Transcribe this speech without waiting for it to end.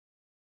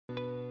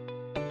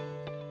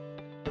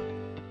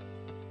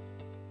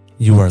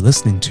You are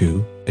listening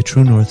to a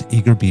True North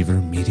Eager Beaver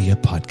media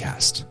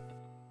podcast.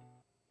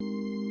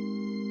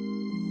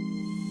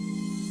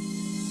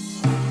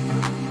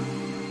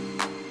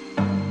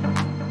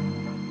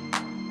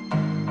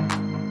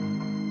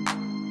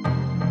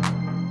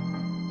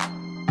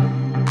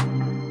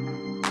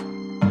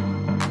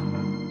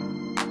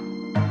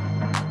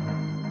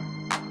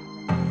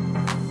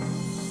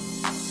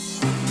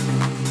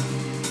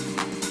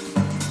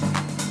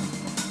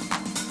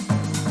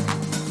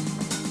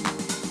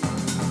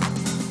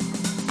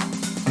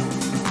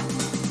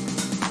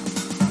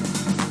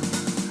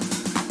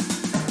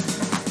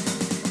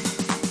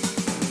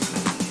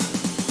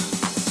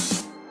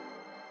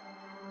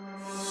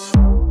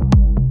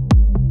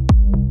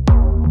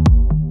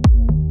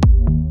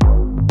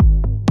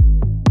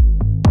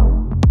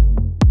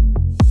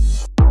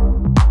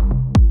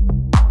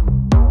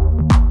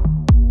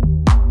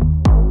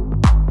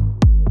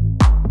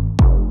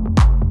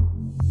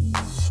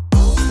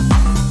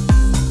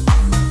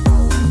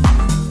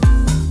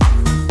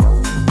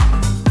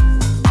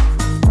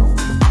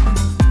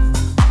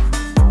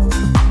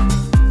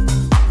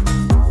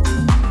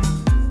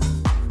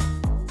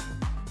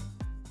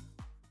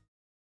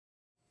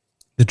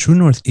 The True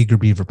North Eager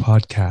Beaver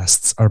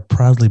podcasts are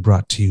proudly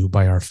brought to you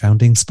by our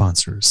founding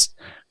sponsors,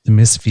 the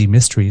Miss V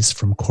Mysteries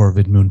from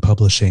Corvid Moon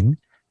Publishing,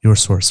 your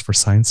source for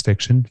science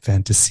fiction,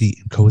 fantasy,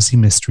 and cozy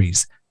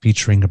mysteries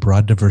featuring a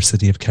broad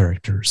diversity of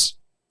characters.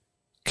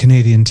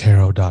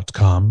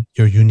 CanadianTarot.com,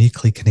 your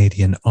uniquely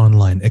Canadian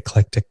online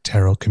eclectic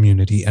tarot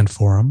community and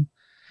forum,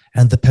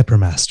 and the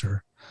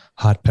Peppermaster,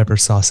 hot pepper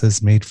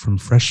sauces made from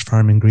fresh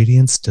farm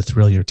ingredients to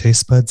thrill your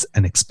taste buds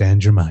and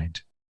expand your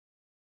mind.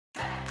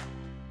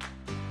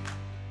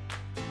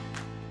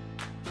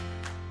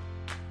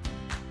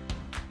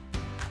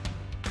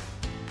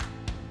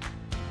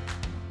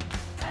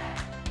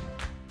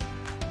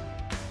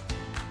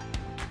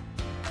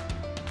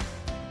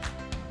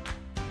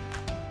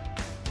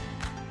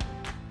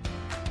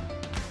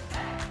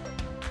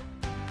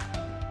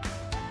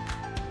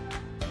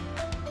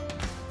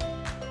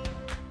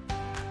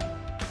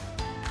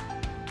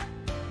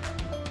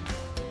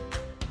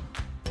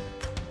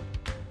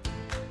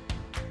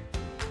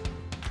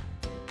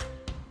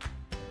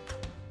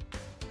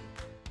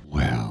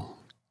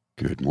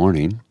 Good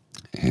morning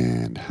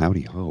and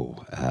howdy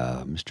ho.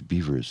 Mr.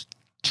 Beaver is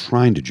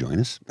trying to join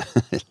us.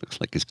 It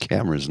looks like his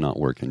camera is not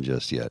working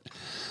just yet.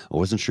 I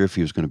wasn't sure if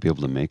he was going to be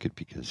able to make it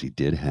because he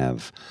did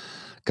have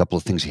a couple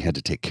of things he had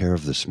to take care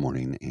of this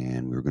morning,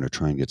 and we were going to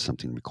try and get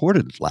something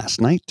recorded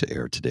last night to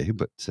air today,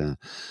 but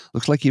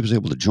looks like he was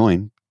able to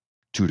join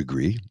to a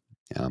degree.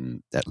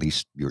 At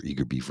least your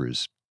Eager Beaver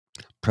is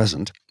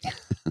present.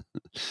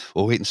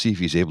 We'll wait and see if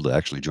he's able to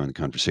actually join the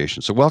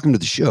conversation. So welcome to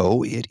the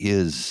show. It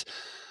is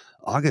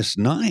August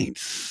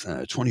 9th,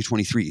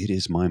 2023. It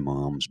is my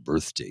mom's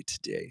birthday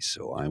today,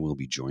 so I will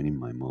be joining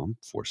my mom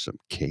for some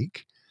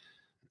cake,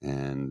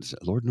 and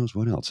Lord knows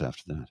what else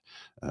after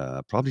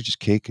that. Probably just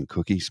cake and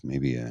cookies,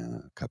 maybe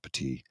a cup of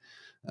tea.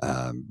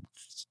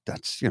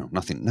 That's,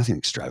 nothing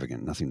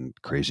extravagant, nothing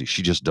crazy.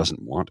 She just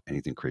doesn't want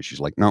anything crazy. She's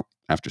like, no,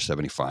 after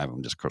 75,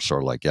 I'm just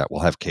sort of like, yeah,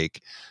 we'll have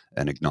cake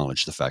and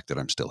acknowledge the fact that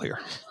I'm still here.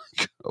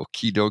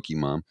 Okie dokie,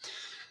 Mom.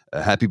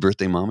 Happy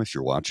birthday, Mom, if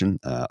you're watching.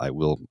 I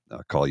will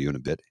call you in a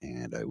bit,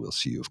 and I will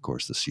see you, of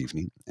course, this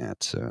evening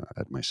at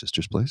my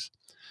sister's place.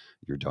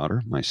 Your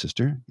daughter, my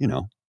sister,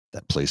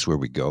 that place where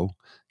we go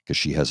because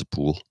she has a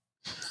pool.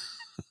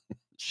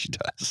 She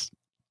does.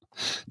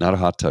 Not a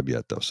hot tub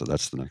yet, though, so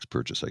that's the next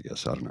purchase, I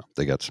guess. I don't know.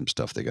 They got some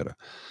stuff they got to,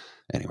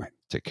 anyway,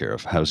 take care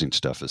of. Housing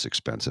stuff is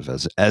expensive,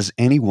 as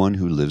anyone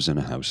who lives in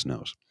a house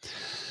knows.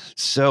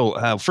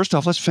 So first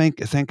off, let's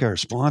thank our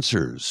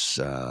sponsors,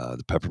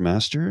 the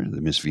Peppermaster, the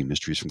Miss V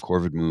Mysteries from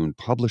Corvid Moon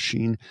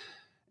Publishing,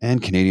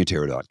 and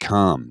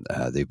CanadianTarot.com.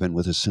 They've been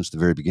with us since the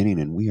very beginning,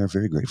 and we are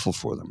very grateful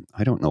for them.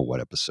 I don't know what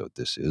episode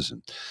this is,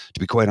 and to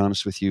be quite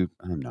honest with you,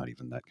 I'm not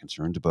even that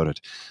concerned about it,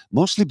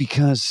 mostly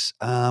because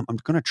I'm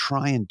going to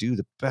try and do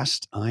the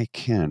best I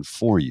can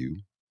for you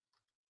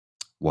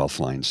while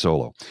flying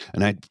solo.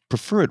 And I'd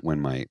prefer it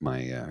when my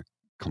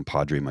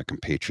compadre, my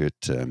compatriot,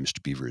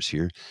 Mr. Beaver is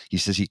here. He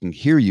says he can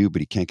hear you,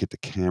 but he can't get the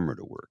camera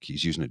to work.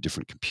 He's using a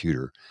different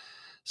computer.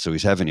 So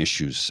he's having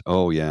issues.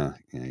 Oh, yeah,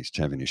 he's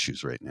having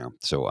issues right now.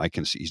 So I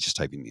can see he's just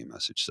typing me a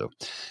message. So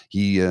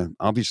he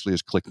obviously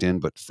has clicked in,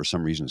 but for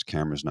some reason his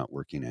camera's not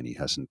working, and he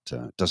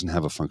doesn't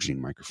have a functioning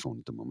microphone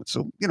at the moment.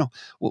 So,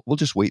 we'll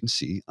just wait and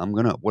see.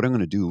 What I'm going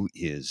to do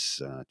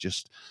is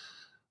just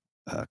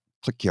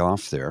click you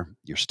off there.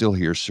 You're still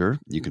here, sir.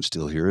 You can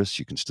still hear us.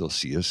 You can still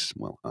see us.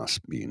 Well, us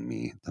being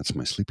me. That's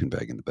my sleeping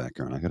bag in the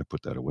background. I got to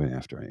put that away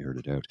after I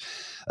aired it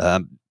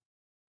out.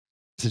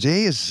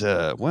 Today is,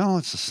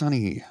 it's a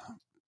sunny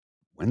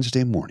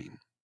Wednesday morning.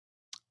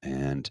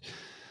 And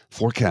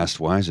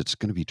forecast-wise, it's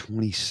going to be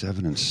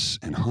 27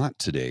 and hot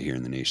today here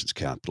in the nation's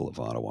capital of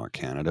Ottawa,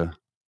 Canada.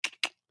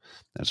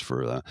 That's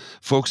for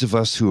folks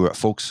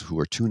who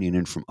are tuning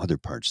in from other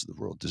parts of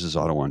the world. This is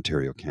Ottawa,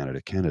 Ontario,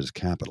 Canada, Canada's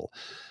capital,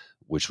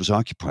 which was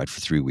occupied for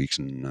 3 weeks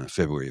in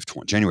February,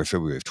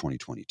 February of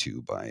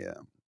 2022 by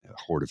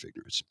horde of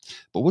ignorance.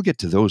 But we'll get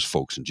to those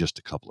folks in just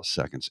a couple of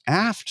seconds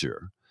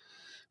after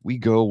we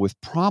go with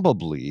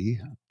probably,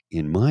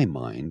 in my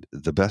mind,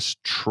 the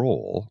best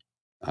troll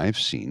I've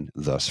seen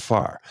thus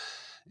far.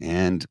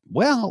 And,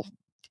 well,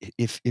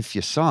 if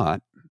you saw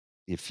it,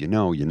 if you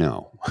know, you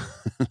know.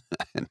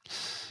 And,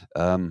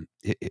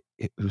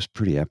 it was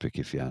pretty epic,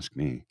 if you ask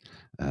me.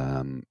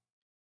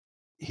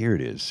 Here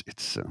it is.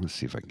 It's let's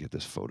see if I can get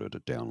this photo to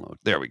download.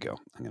 There we go.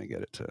 I'm going to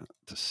get it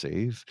to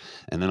save,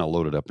 and then I'll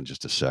load it up in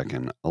just a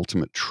second.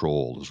 Ultimate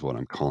Troll is what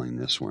I'm calling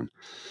this one,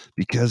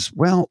 because,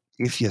 well,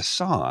 if you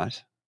saw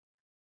it,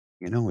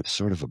 you know, it's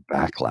sort of a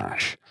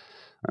backlash.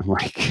 I'm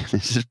like,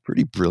 this is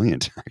pretty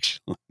brilliant,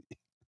 actually.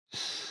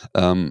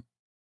 Um,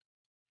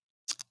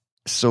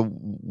 so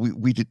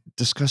we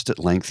discussed at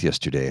length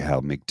yesterday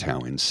how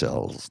MGTOW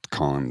incels,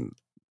 con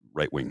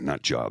right-wing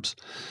nut jobs,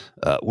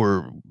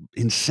 were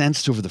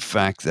incensed over the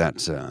fact that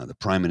the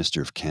Prime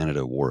Minister of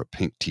Canada wore a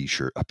pink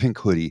T-shirt, a pink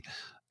hoodie,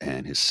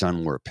 and his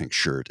son wore a pink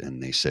shirt,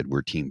 and they said,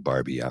 we're Team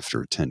Barbie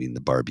after attending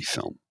the Barbie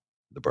film,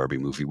 the Barbie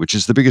movie, which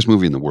is the biggest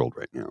movie in the world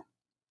right now.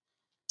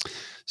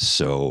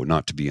 So,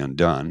 not to be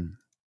undone,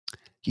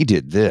 he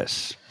did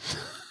this.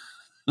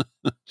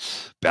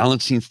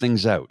 Balancing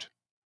things out.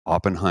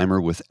 Oppenheimer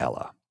with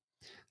Ella.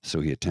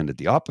 So he attended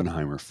the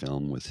Oppenheimer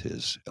film with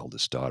his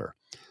eldest daughter.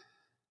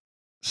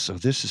 So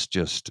this is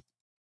just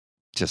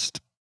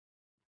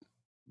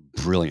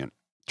brilliant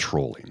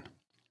trolling.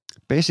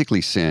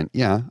 Basically saying,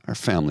 yeah, our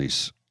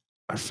families,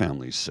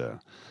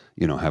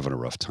 you know, having a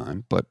rough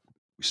time, but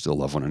we still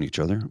love one each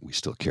other. We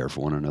still care for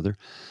one another,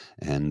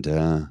 and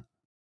we're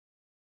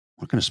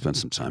going to spend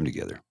some time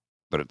together.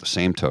 But at the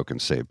same token,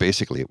 say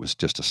basically it was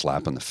just a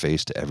slap in the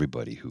face to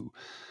everybody who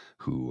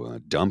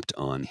dumped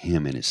on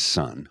him and his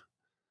son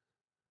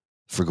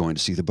for going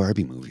to see the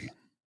Barbie movie.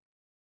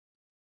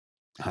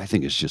 I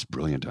think it's just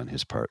brilliant on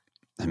his part.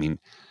 I mean,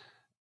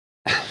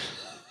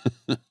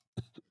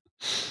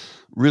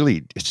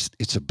 really,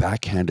 it's a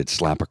backhanded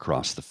slap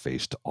across the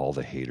face to all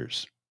the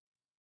haters.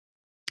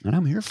 And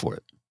I'm here for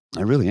it.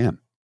 I really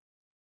am.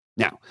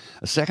 Now,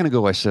 a second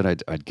ago, I said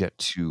I'd get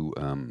to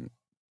there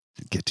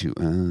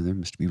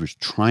Mr. Beaver's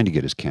trying to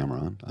get his camera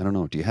on. I don't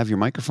know. Do you have your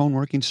microphone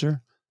working,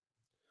 sir?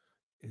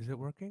 Is it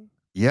working?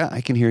 Yeah,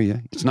 I can hear you.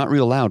 It's not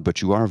real loud,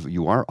 but you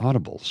are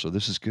audible, so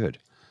this is good.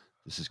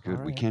 This is good.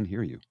 All We right. can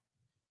hear you.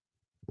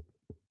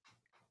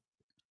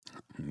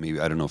 Maybe,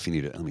 I don't know if you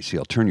need it. Let me see.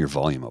 I'll turn your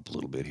volume up a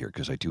little bit here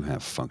because I do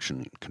have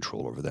function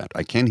control over that.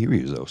 I can hear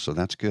you, though, so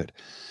that's good.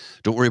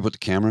 Don't worry about the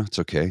camera. It's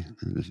okay.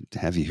 To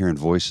have you hearing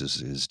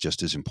voices is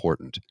just as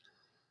important.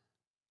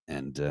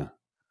 And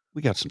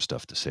we got some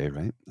stuff to say,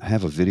 right? I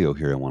have a video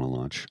here I want to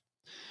launch.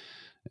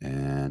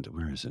 And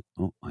where is it?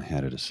 Oh, I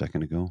had it a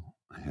second ago.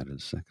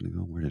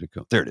 Where did it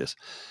go? There it is.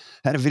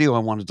 I had a video I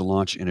wanted to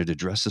launch, and it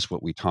addresses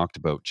what we talked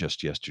about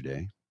just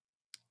yesterday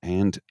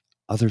and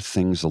other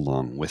things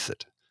along with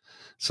it.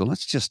 So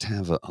let's just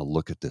have a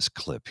look at this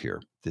clip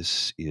here.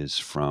 This is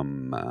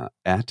from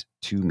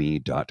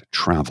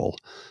 @tomeme.travel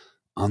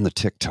on the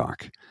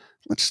TikTok.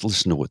 Let's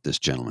listen to what this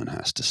gentleman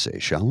has to say,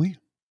 shall we?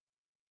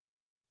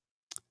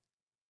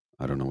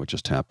 I don't know what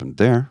just happened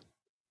there.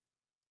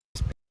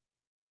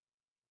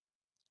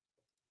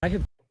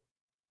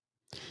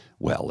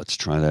 Well, let's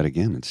try that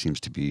again. It seems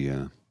to be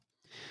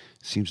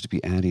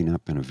adding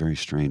up in a very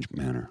strange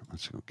manner.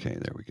 Okay.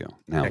 There we go.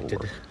 Now we'll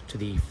work. To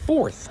the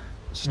fourth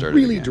Start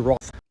really it again.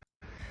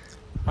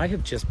 I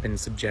have just been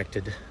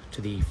subjected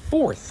to the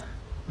fourth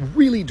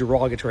really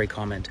derogatory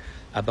comment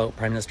about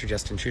Prime Minister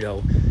Justin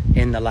Trudeau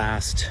in the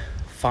last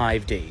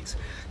 5 days.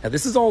 Now,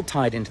 this is all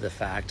tied into the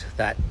fact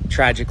that,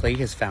 tragically,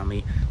 his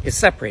family is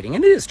separating.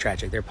 And it is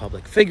tragic. They're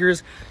public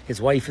figures. His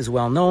wife is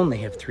well known. They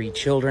have 3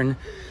 children.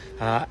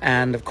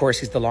 And, of course,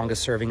 he's the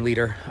longest-serving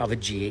leader of a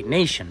G8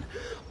 nation.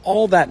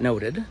 All that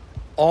noted,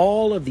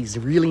 all of these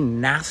really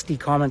nasty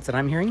comments that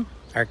I'm hearing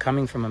are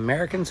coming from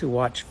Americans who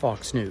watch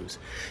Fox News.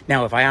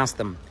 Now, if I ask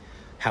them,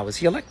 how is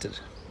he elected?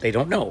 They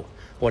don't know.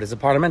 What is a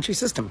parliamentary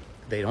system?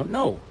 They don't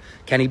know.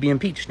 Can he be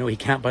impeached? No, he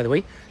can't, by the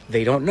way.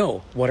 They don't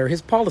know. What are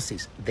his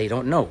policies? They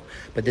don't know.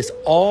 But this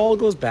all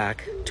goes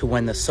back to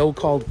when the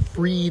so-called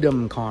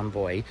Freedom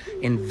Convoy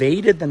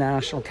invaded the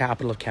national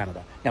capital of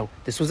Canada. Now,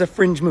 this was a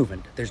fringe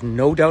movement. There's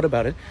no doubt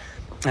about it.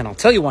 And I'll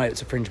tell you why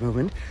it's a fringe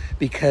movement,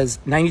 because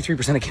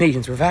 93% of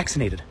Canadians were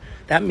vaccinated.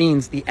 That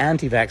means the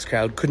anti-vax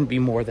crowd couldn't be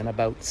more than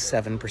about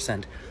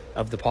 7%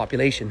 of the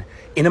population.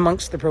 In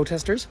amongst the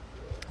protesters,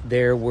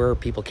 there were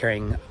people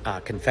carrying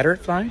Confederate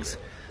flags,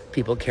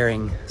 people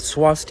carrying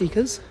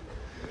swastikas,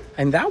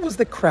 and that was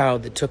the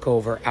crowd that took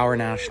over our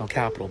national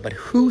capital. But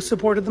who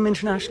supported them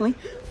internationally?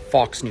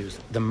 Fox News,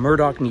 the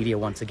Murdoch media,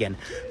 once again,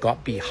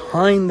 got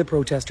behind the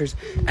protesters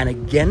and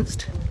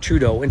against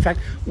Trudeau. In fact,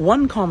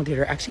 one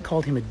commentator actually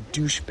called him a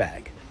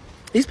douchebag.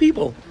 These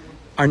people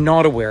are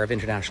not aware of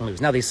international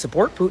news. Now, they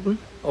support Putin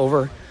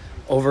over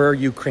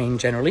Ukraine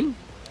generally.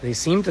 They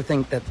seem to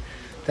think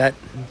that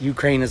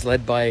Ukraine is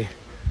led by,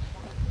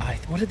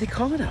 what did they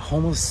call it? A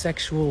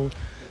homosexual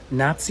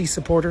Nazi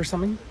supporter or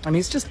something. I mean,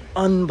 it's just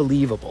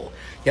unbelievable.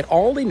 Yet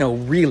all they know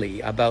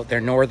really about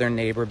their northern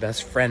neighbor,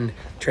 best friend,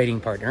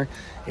 trading partner,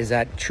 is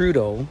that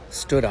Trudeau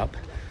stood up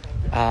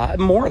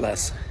more or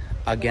less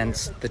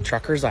against the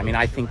truckers. I mean,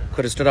 I think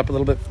could have stood up a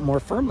little bit more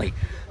firmly.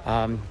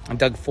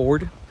 Doug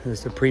Ford,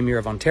 who's the Premier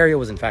of Ontario,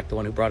 was in fact the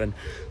one who brought in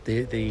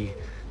the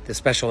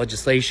special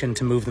legislation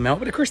to move them out.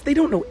 But of course, they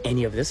don't know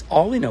any of this.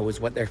 All they know is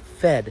what they're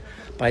fed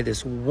by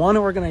this one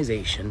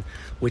organization,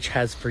 which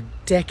has for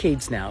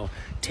decades now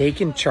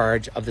taken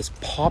charge of this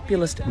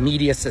populist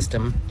media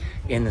system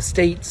in the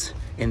States,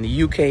 in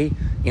the UK,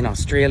 in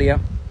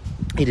Australia.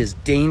 It is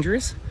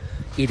dangerous.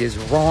 It is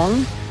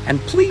wrong. And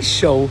please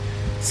show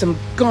some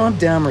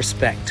goddamn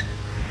respect.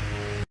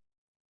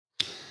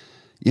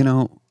 You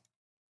know,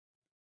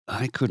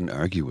 I couldn't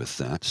argue with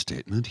that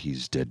statement.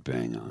 He's dead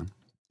bang on.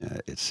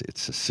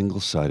 It's a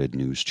single-sided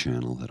news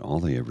channel that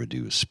all they ever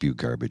do is spew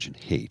garbage and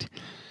hate.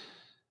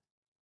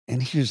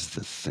 And here's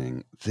the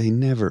thing, they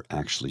never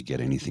actually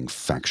get anything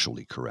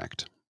factually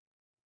correct.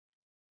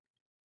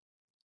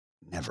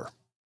 Never.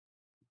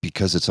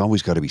 Because it's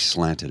always got to be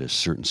slanted a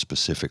certain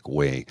specific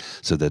way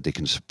so that they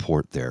can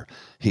support their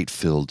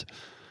hate-filled,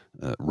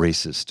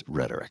 racist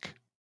rhetoric.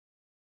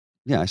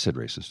 Yeah, I said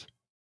racist.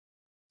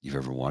 You've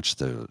ever watched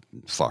the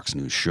Fox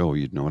News show,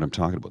 you'd know what I'm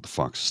talking about. The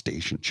Fox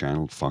station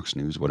channel, Fox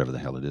News, whatever the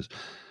hell it is.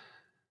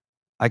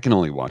 I can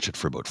only watch it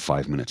for about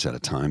 5 minutes at a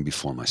time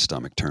before my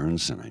stomach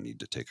turns and I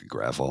need to take a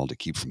Gravol to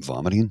keep from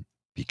vomiting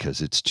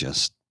because it's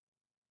just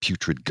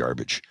putrid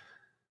garbage.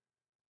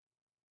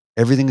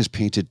 Everything is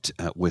painted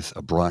with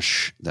a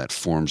brush that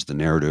forms the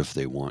narrative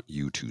they want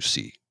you to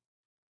see.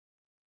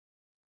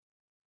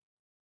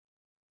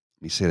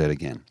 Let me say that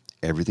again.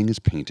 Everything is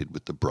painted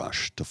with the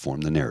brush to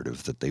form the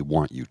narrative that they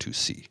want you to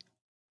see.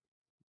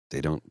 They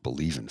don't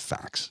believe in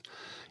facts.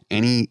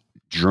 Any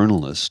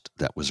journalist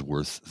that was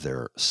worth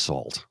their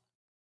salt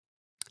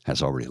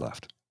has already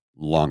left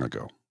long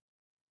ago.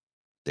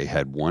 They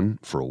had one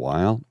for a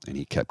while, and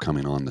he kept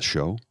coming on the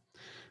show.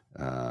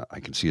 I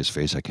can see his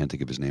face. I can't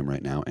think of his name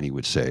right now. And he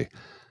would say,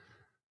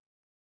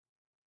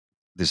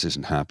 this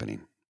isn't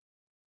happening.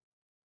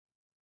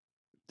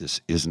 This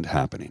isn't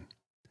happening.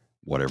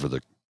 Whatever the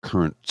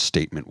current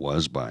statement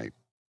was by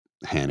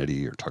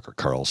Hannity or Tucker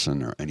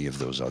Carlson or any of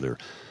those other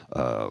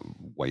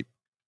white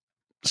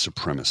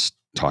supremacist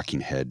talking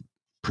head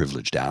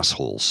privileged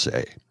assholes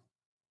say.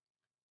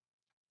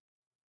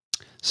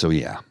 So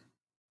yeah,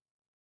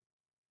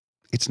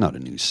 it's not a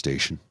news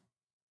station.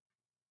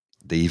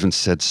 They even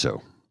said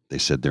so. They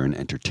said they're an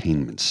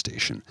entertainment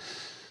station.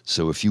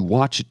 So if you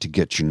watch it to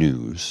get your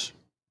news,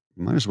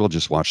 you might as well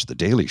just watch The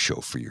Daily Show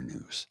for your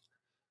news.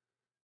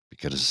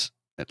 Because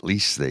at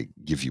least they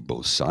give you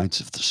both sides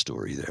of the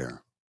story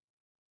there.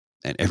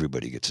 And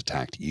everybody gets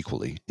attacked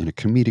equally, in a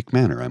comedic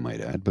manner, I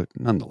might add, but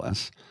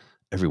nonetheless,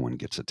 everyone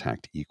gets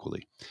attacked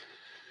equally.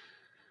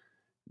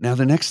 Now,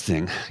 the next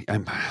thing,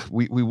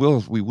 we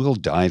will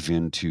dive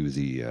into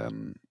the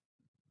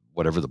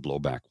whatever the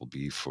blowback will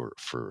be for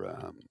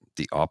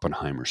the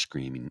Oppenheimer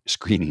screening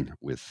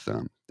with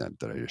that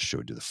I just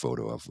showed you the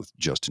photo of with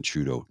Justin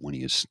Trudeau when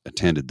he has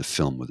attended the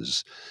film with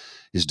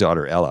his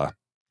daughter Ella.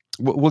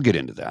 We'll get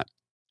into that.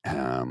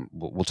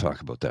 We'll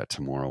talk about that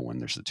tomorrow when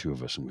there's the two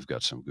of us and we've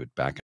got some good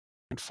back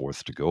and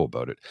forth to go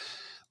about it.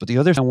 But the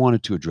other thing I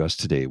wanted to address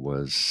today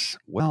was,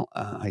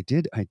 I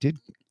did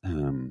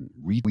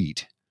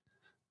retweet.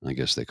 I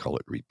guess they call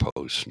it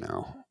repost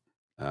now.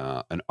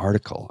 An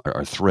article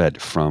or thread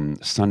from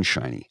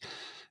Sunshiny.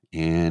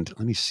 And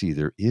let me see,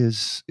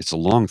 it's a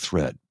long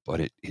thread,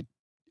 but it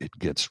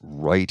gets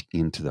right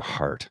into the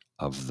heart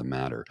of the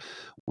matter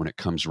when it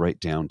comes right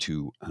down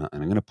to, and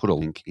I'm going to put a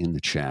link in the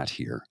chat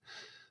here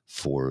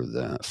for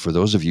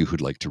those of you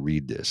who'd like to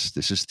read this.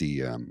 This is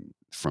the,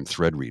 from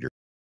Threadreader.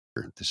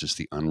 This is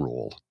the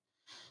unroll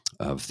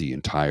of the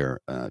entire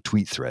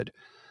tweet thread.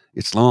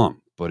 It's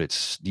long, but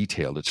it's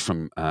detailed. It's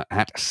from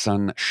at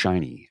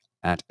Sunshiny,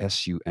 at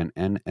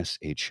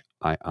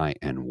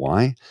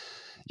SUNNSHIINY.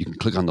 You can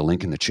click on the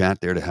link in the chat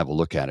there to have a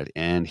look at it.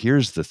 And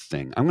here's the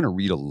thing. I'm going to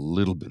read a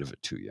little bit of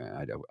it to you.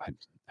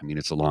 I mean,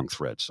 it's a long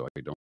thread, so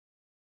I don't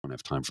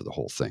have time for the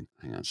whole thing.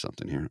 Hang on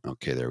something here.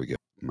 Okay, there we go.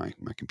 My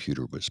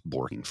computer was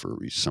borking for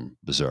some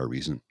bizarre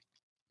reason.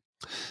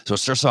 So it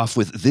starts off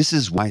with, this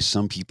is why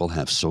some people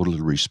have so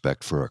little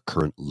respect for our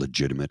current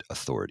legitimate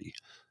authority.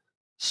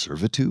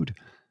 Servitude?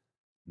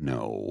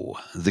 No.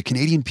 The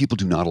Canadian people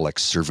do not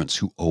elect servants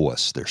who owe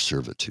us their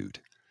servitude.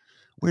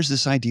 Where's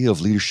this idea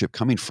of leadership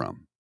coming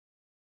from?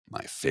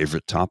 My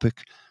favorite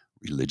topic,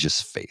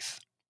 religious faith.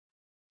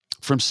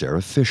 From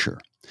Sarah Fisher.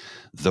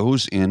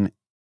 Those in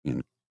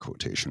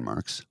quotation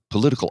marks,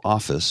 political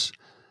office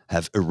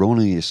have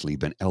erroneously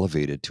been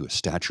elevated to a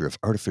stature of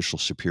artificial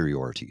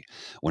superiority,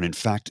 when in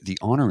fact the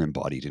honor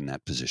embodied in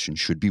that position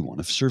should be one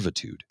of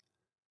servitude.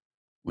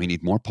 We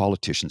need more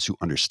politicians who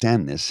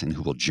understand this and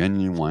who will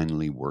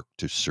genuinely work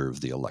to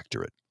serve the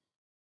electorate.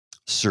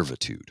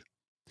 Servitude.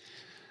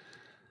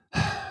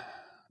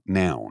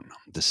 Noun,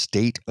 the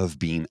state of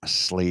being a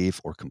slave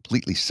or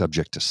completely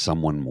subject to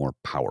someone more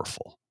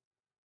powerful.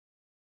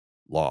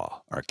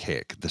 law,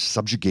 archaic, the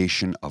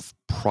subjugation of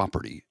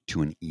property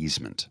to an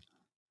easement.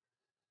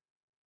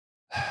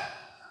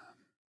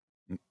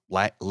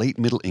 Late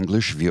Middle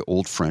English via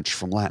Old French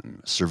from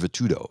Latin,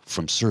 servitudo,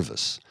 from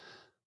service,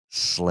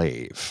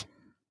 slave.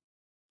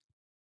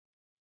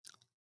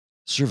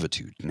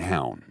 Servitude,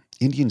 noun.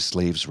 Indian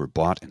slaves were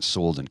bought and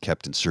sold and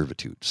kept in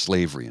servitude.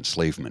 Slavery,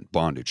 enslavement,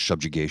 bondage,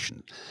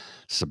 subjugation,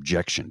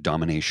 subjection,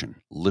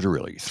 domination,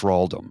 literally,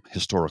 thraldom,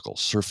 historical,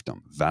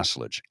 serfdom,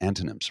 vassalage,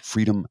 antonyms,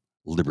 freedom,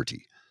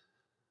 liberty.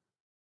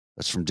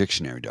 That's from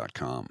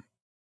dictionary.com.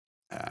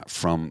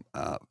 From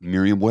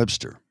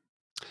Merriam-Webster.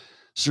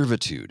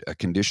 Servitude, a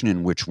condition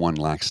in which one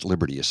lacks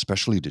liberty,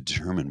 especially to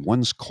determine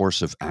one's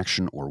course of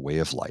action or way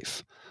of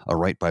life, a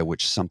right by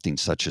which something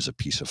such as a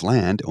piece of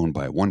land owned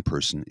by one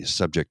person is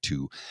subject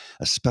to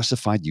a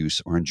specified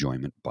use or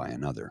enjoyment by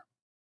another.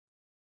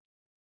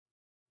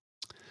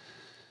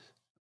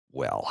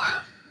 Well,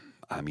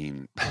 I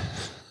mean,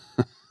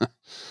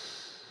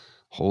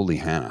 holy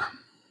Hannah.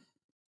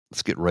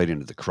 Let's get right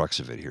into the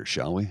crux of it here,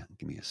 shall we?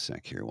 Give me a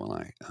sec here while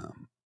I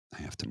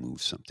have to move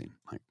something.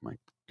 My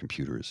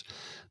computer is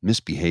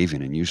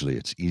misbehaving, and usually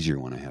it's easier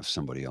when I have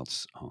somebody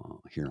else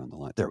here on the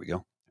line. There we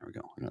go. I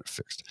got it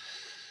fixed.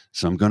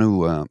 So I'm going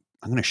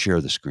to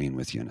share the screen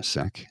with you in a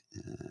sec,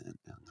 and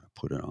I'm going to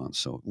put it on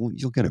so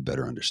you'll get a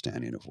better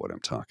understanding of what I'm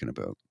talking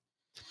about.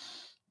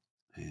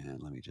 And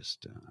let me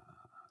just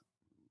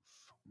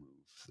move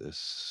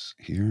this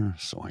here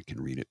so I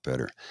can read it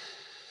better.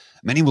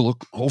 Many will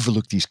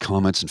overlook these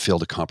comments and fail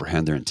to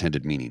comprehend their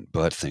intended meaning.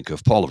 But think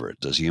of Polliver.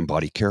 Does he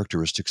embody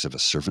characteristics of a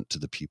servant to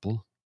the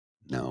people?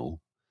 No.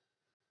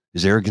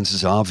 His arrogance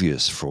is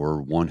obvious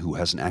for one who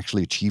hasn't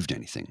actually achieved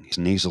anything. His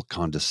nasal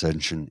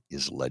condescension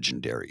is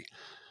legendary.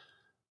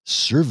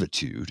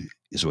 Servitude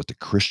is what the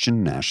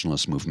Christian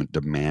nationalist movement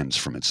demands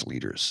from its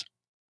leaders.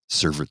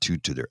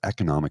 Servitude to their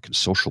economic and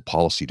social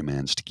policy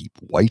demands to keep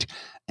white,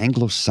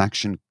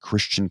 Anglo-Saxon,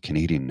 Christian,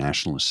 Canadian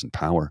nationalists in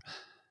power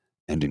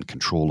and in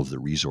control of the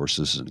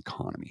resources and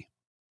economy.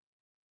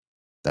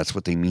 That's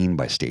what they mean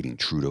by stating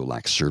Trudeau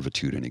lacks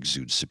servitude and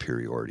exudes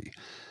superiority.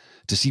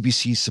 To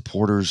CBC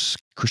supporters,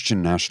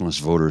 Christian nationalist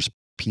voters,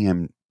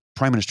 Prime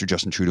Minister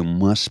Justin Trudeau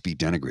must be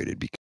denigrated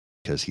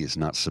because he is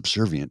not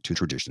subservient to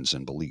traditions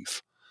and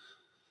belief.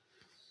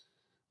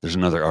 There's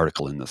another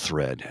article in the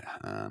thread.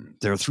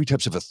 There are three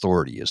types of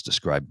authority as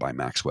described by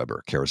Max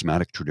Weber: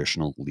 charismatic,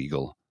 traditional,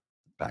 legal,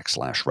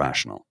 /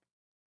 rational.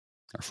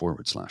 Or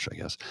 / I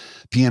guess.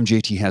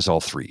 PMJT has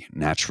all three,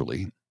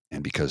 naturally,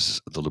 and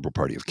because the Liberal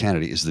Party of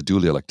Canada is the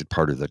duly elected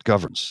party that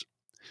governs.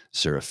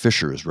 Sarah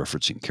Fisher is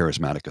referencing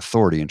charismatic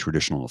authority and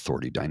traditional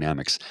authority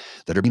dynamics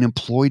that are being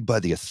employed by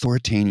the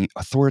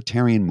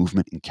authoritarian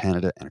movement in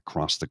Canada and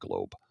across the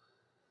globe.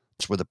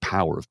 That's where the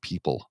power of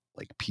people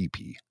like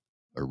PP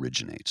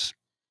originates.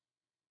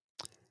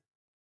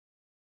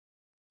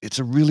 It's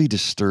a really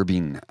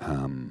disturbing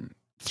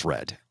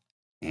thread,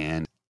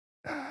 and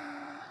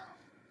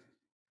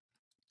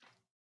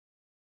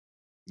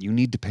you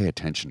need to pay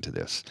attention to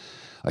this.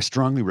 I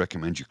strongly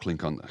recommend you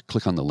click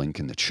on the link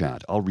in the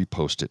chat. I'll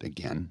repost it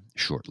again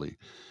shortly.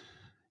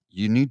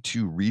 You need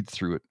to read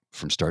through it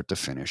from start to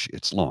finish.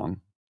 It's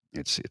long.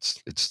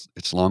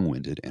 It's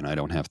long-winded, and I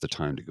don't have the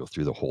time to go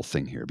through the whole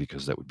thing here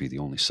because that would be the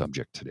only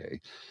subject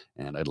today.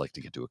 And I'd like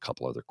to get to a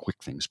couple other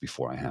quick things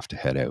before I have to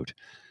head out.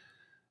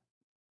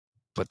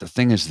 But the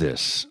thing is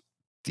this: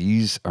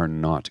 these are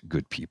not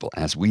good people.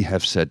 As we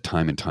have said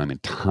time and time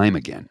and time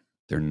again,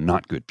 they're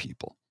not good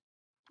people.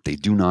 They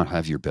do not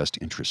have your best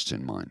interests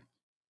in mind.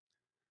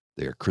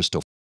 They are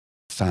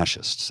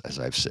Christo-fascists, as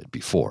I've said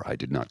before. I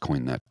did not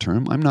coin that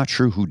term. I'm not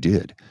sure who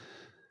did.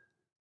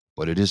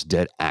 But it is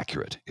dead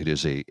accurate. It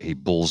is a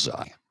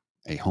bullseye,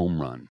 a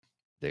home run.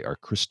 They are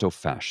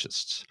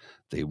Christo-fascists.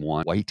 They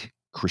want white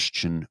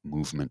Christian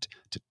movement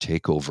to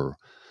take over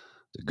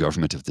the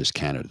government of this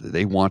Canada.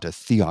 They want a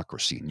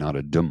theocracy, not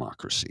a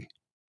democracy.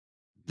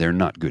 They're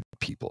not good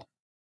people.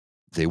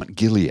 They want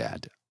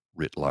Gilead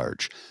writ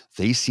large.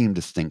 They seem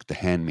to think The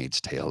Handmaid's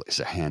Tale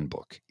is a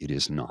handbook. It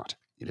is not.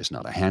 It is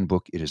not a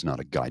handbook. It is not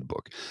a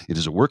guidebook. It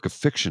is a work of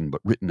fiction, but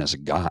written as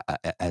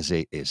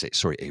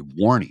a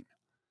warning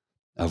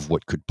of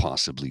what could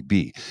possibly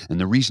be. And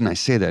the reason I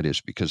say that is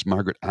because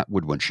Margaret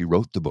Atwood, when she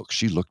wrote the book,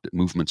 she looked at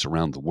movements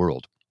around the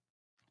world.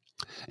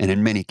 And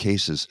in many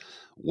cases,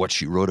 what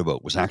she wrote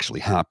about was actually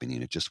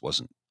happening. It just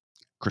wasn't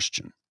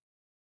Christian.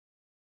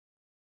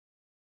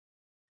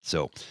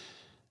 So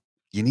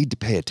you need to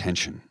pay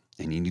attention,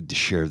 and you need to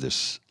share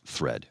this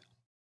thread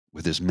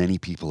with as many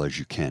people as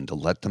you can to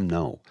let them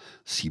know.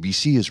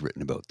 CBC has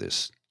written about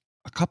this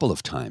a couple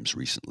of times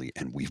recently,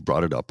 and we've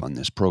brought it up on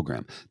this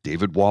program.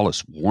 David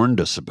Wallace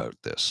warned us about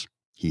this.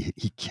 He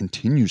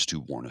continues to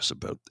warn us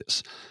about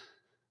this.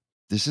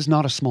 This is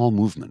not a small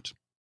movement.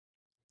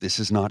 This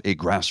is not a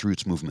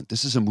grassroots movement.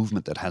 This is a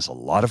movement that has a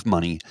lot of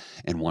money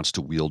and wants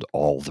to wield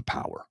all the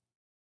power.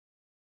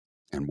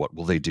 And what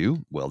will they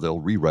do? Well, they'll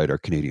rewrite our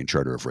Canadian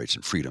Charter of Rights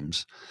and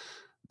Freedoms.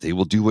 They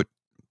will do what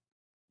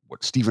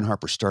Stephen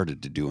Harper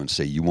started to do and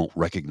say, you won't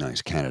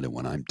recognize Canada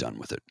when I'm done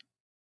with it.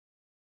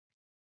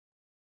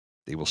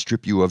 They will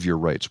strip you of your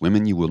rights.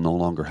 Women, you will no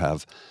longer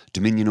have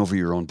dominion over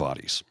your own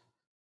bodies.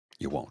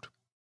 You won't.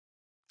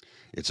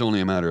 It's only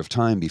a matter of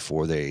time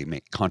before they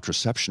make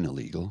contraception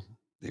illegal.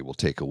 They will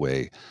take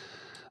away,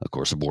 of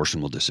course,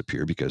 abortion will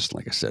disappear because,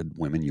 like I said,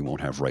 women, you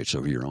won't have rights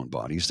over your own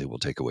bodies. They will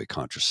take away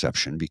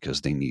contraception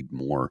because they need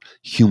more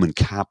human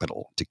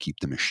capital to keep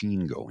the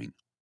machine going.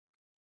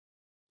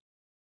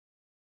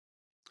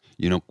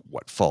 You know,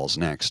 what falls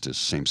next is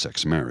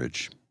same-sex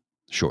marriage.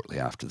 Shortly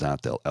after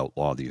that, they'll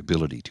outlaw the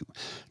ability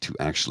to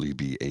actually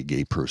be a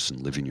gay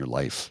person living your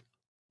life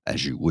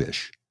as you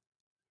wish.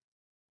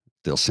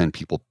 They'll send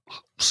people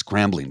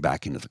scrambling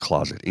back into the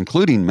closet,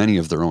 including many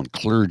of their own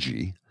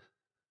clergy.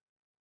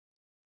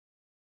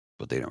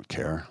 But they don't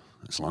care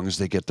as long as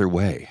they get their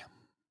way.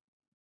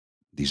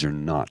 These are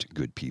not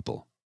good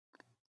people.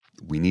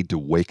 We need to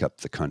wake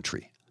up the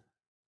country.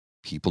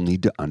 People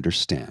need to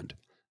understand.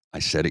 I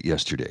said it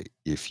yesterday.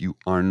 If you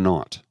are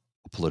not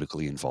a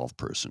politically involved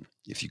person,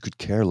 if you could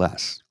care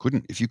less,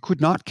 if you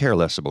could not care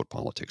less about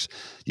politics,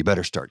 you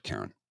better start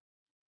caring.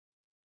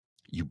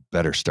 You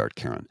better start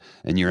caring.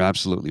 And you're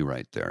absolutely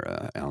right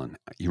there, Alan.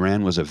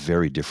 Iran was a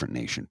very different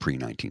nation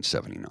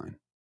pre-1979.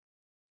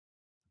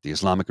 The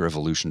Islamic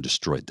Revolution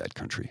destroyed that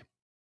country.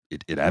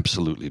 It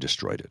absolutely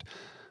destroyed it.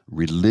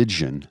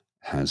 Religion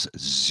has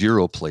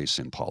zero place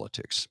in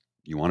politics.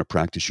 You want to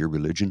practice your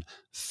religion?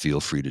 Feel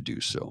free to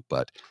do so,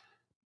 but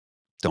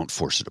don't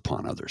force it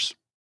upon others.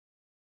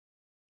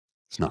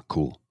 It's not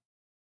cool.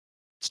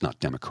 It's not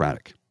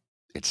democratic.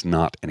 It's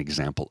not an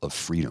example of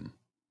freedom.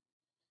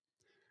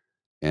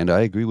 And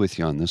I agree with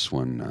you on this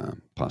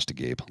one, Pasta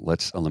Gabe.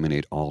 Let's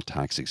eliminate all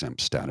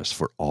tax-exempt status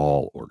for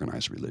all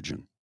organized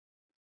religion.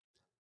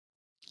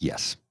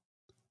 Yes,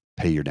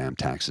 pay your damn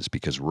taxes,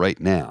 because right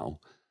now,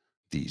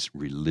 these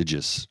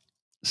religious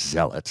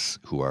zealots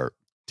who are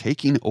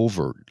taking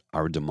over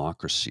our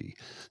democracy,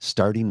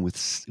 starting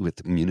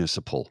with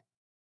municipal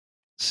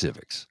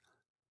civics.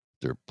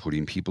 They're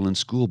putting people in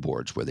school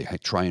boards where they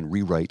try and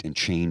rewrite and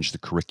change the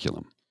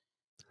curriculum.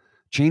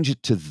 Change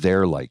it to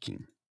their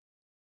liking.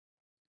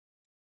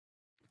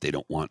 They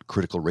don't want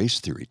critical race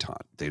theory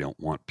taught. They don't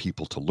want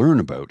people to learn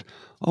about,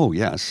 oh,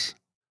 yes,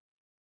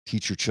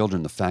 teach your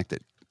children the fact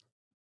that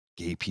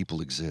gay people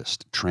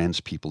exist,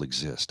 trans people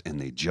exist, and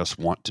they just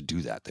want to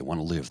do that. They want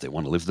to live. They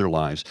want to live their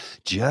lives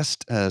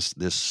just as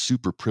this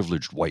super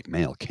privileged white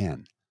male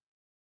can.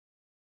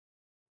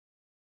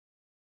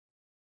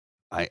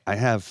 I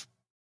have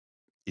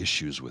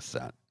issues with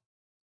that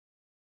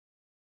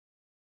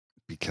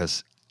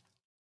because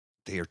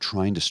they are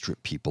trying to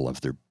strip people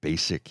of their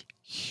basic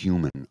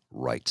human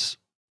rights.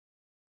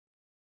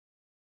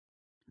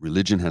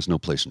 Religion has no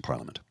place in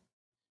Parliament.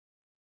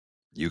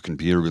 You can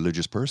be a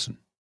religious person.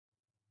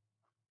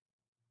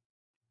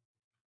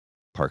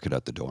 Park it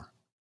at the door.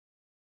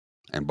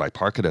 And by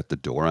park it at the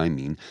door, I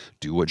mean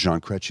do what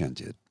Jean Chrétien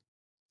did.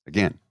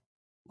 Again,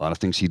 a lot of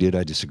things he did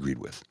I disagreed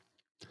with.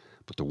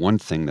 But the one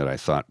thing that I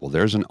thought, well,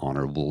 there's an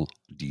honorable,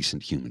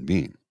 decent human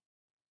being.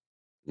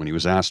 When he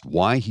was asked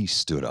why he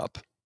stood up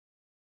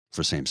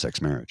for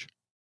same-sex marriage,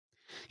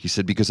 he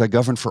said, because I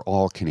govern for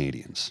all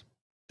Canadians.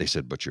 They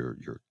said, but you're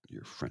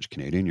French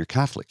Canadian, you're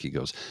Catholic. He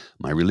goes,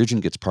 my religion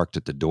gets parked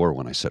at the door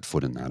when I set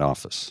foot in that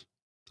office.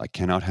 I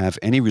cannot have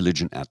any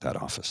religion at that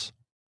office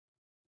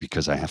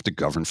because I have to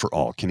govern for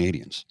all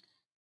Canadians.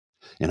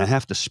 And I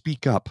have to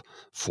speak up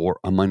for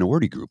a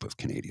minority group of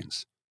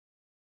Canadians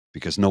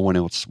because no one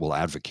else will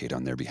advocate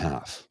on their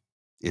behalf.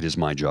 It is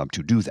my job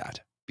to do that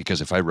because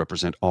if I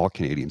represent all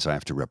Canadians, I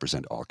have to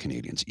represent all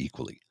Canadians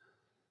equally.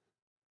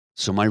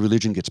 So my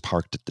religion gets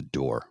parked at the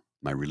door.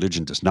 My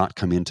religion does not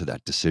come into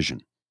that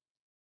decision.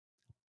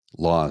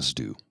 Laws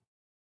do.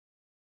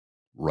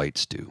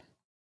 Rights do.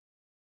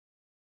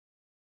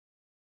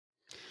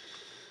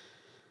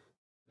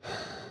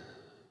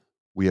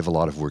 We have a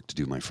lot of work to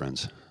do, my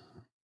friends.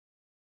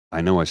 I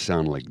know I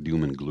sound like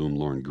doom and gloom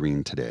Lauren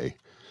Green today,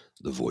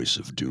 the voice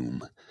of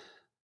doom.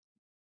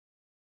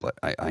 But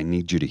I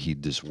need you to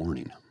heed this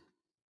warning.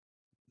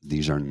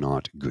 These are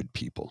not good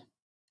people.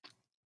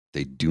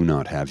 They do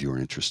not have your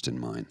interest in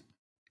mind.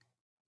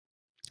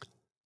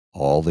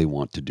 All they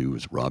want to do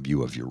is rob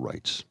you of your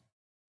rights,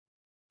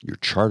 your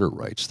charter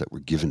rights that were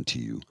given to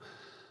you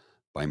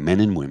by men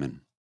and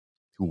women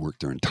who worked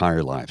their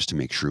entire lives to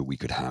make sure we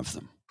could have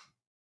them.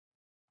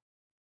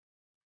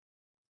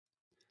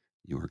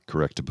 You are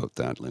correct about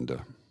that,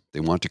 Linda. They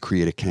want to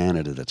create a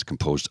Canada that's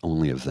composed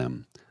only of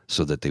them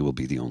so that they will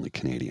be the only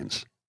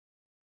Canadians.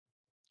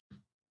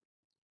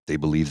 They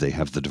believe they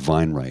have the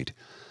divine right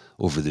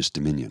over this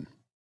dominion.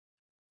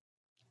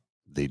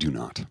 They do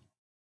not.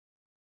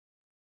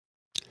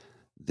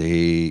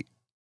 They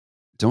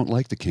don't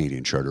like the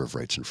Canadian Charter of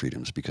Rights and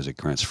Freedoms because it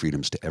grants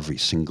freedoms to every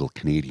single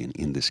Canadian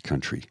in this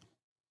country.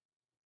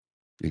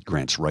 It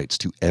grants rights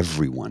to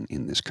everyone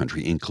in this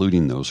country,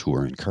 including those who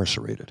are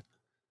incarcerated.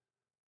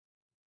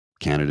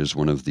 Canada is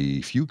one of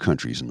the few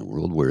countries in the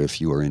world where if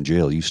you are in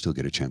jail, you still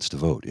get a chance to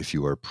vote. If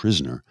you are a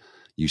prisoner,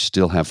 you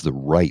still have the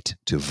right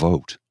to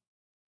vote.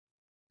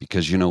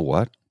 Because you know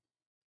what?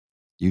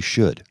 You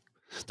should.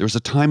 There was a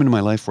time in my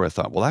life where I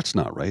thought, well, that's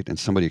not right. And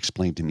somebody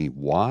explained to me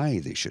why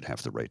they should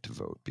have the right to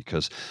vote,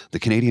 because the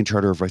Canadian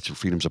Charter of Rights and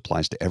Freedoms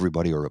applies to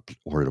everybody or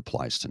it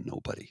applies to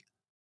nobody.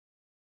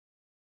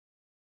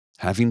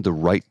 Having the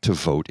right to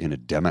vote in a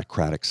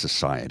democratic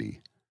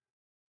society,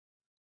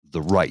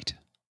 the right,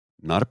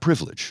 not a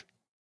privilege.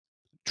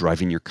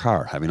 Driving your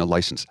car, having a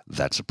license,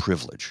 that's a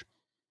privilege.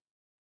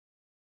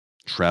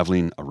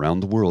 Traveling around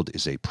the world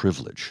is a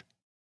privilege.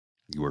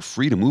 You are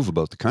free to move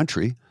about the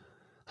country.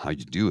 How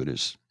you do it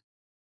is,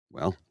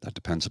 well, that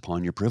depends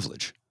upon your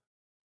privilege.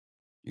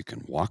 You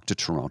can walk to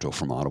Toronto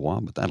from Ottawa,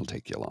 but that'll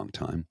take you a long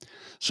time.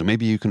 So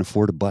maybe you can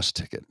afford a bus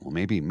ticket. Well,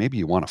 maybe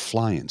you want to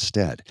fly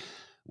instead.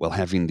 Well,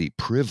 having the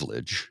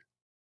privilege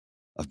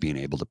of being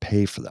able to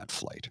pay for that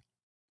flight.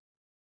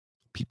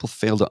 People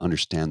fail to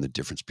understand the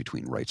difference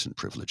between rights and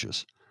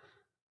privileges.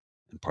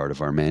 And part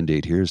of our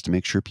mandate here is to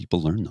make sure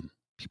people learn them.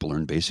 People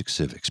learn basic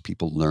civics.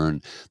 People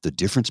learn the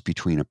difference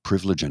between a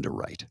privilege and a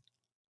right.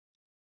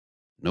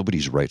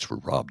 Nobody's rights were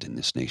robbed in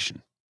this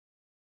nation.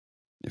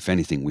 If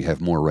anything, we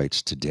have more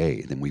rights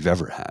today than we've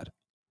ever had.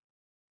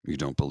 You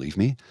don't believe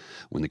me?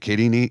 When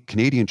the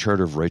Canadian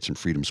Charter of Rights and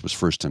Freedoms was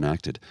first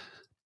enacted,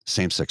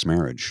 same-sex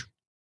marriage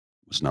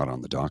was not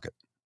on the docket.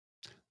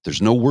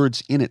 There's no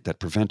words in it that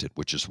prevent it,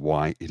 which is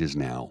why it is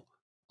now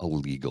a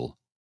legal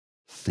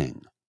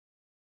thing.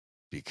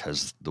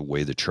 Because the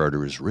way the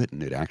charter is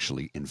written, it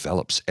actually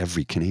envelops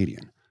every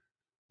Canadian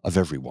of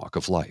every walk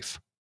of life.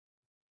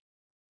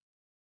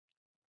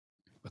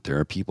 But there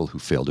are people who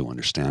fail to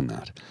understand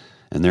that.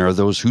 And there are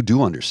those who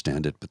do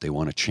understand it, but they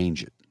want to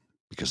change it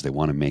because they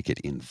want to make it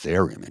in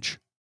their image.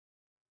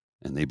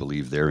 And they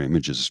believe their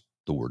image is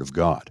the Word of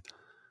God.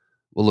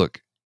 Well,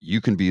 look, you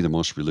can be the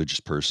most religious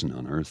person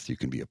on earth. You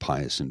can be a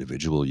pious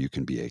individual. You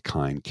can be a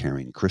kind,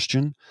 caring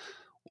Christian,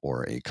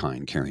 or a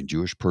kind, caring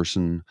Jewish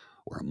person,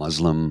 or a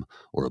Muslim,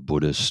 or a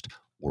Buddhist,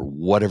 or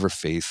whatever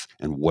faith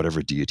and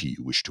whatever deity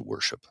you wish to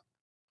worship.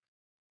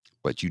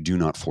 But you do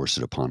not force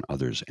it upon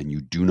others, and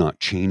you do not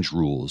change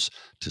rules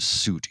to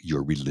suit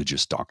your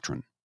religious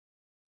doctrine.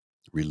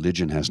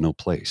 Religion has no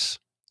place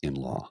in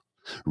law.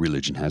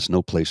 Religion has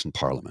no place in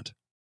Parliament.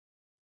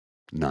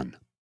 None.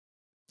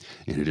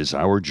 And it is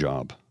our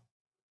job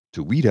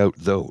to weed out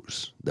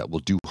those that will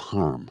do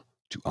harm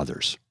to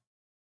others.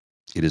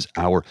 It is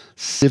our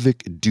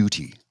civic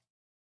duty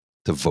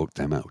to vote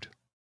them out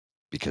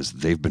because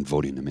they've been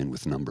voting them in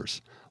with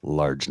numbers,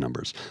 large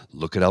numbers.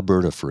 Look at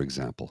Alberta, for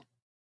example,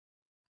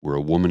 where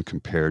a woman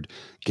compared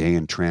gay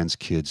and trans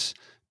kids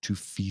to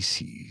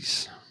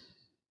feces.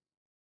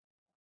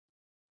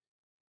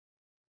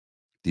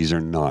 These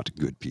are not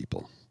good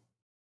people.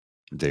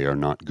 They are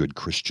not good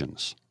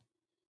Christians.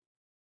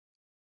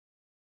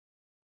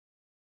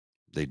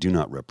 They do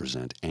not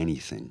represent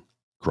anything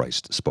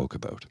Christ spoke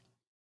about.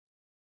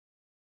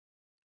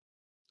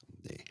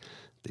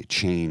 They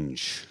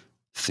change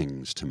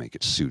things to make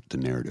it suit the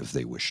narrative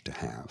they wish to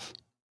have.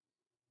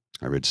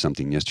 I read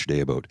something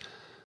yesterday about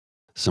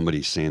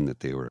somebody saying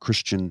that they were a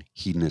Christian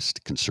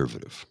hedonist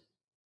conservative.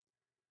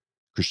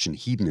 Christian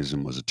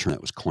hedonism was a term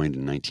that was coined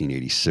in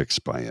 1986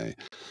 by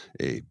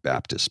a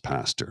Baptist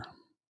pastor.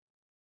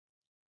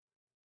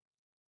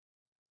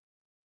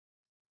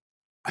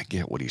 I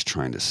get what he's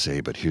trying to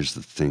say, but here's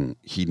the thing.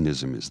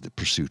 Hedonism is the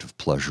pursuit of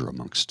pleasure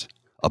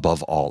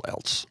above all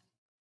else.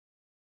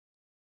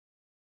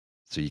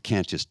 So you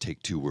can't just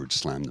take two words,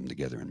 slam them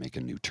together, and make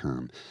a new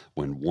term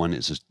when one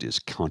is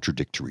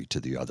contradictory to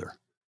the other.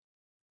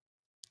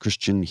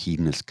 Christian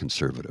hedonist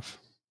conservative.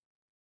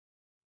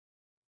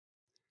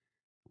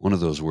 One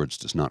of those words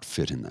does not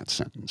fit in that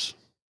sentence.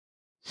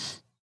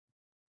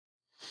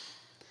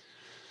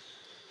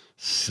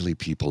 Silly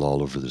people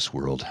all over this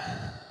world.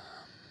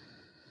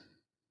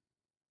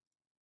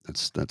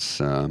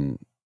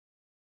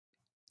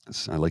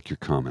 I like your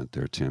comment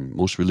there, Tim.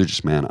 Most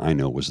religious man I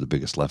know was the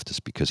biggest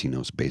leftist because he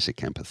knows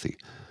basic empathy.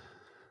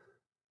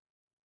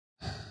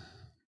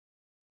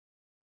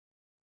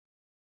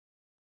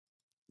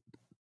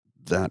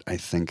 That, I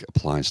think,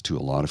 applies to a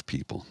lot of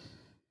people.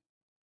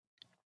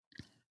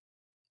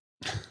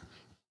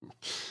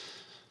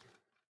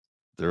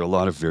 There are a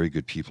lot of very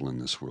good people in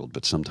this world,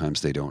 but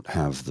sometimes they don't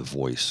have the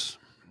voice.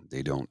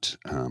 They don't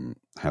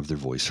have their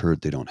voice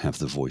heard. They don't have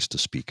the voice to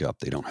speak up.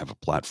 They don't have a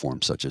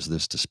platform such as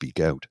this to speak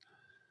out.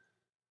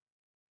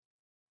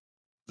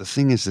 The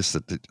thing is this,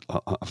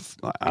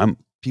 that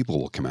people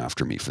will come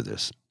after me for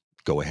this.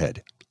 Go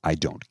ahead. I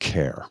don't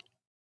care.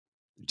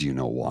 Do you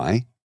know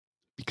why?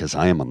 Because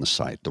I am on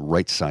the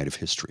right side of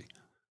history.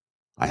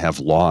 I have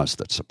laws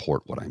that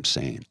support what I'm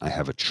saying. I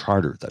have a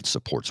charter that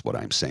supports what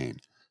I'm saying.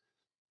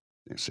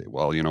 They say,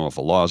 well, if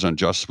a law is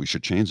unjust, we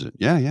should change it.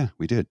 Yeah,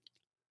 we did.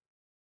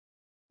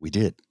 We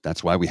did.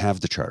 That's why we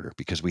have the charter,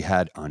 because we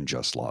had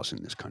unjust laws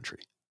in this country.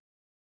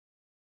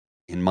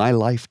 In my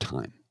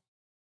lifetime,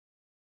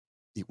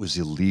 it was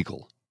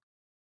illegal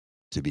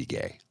to be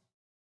gay.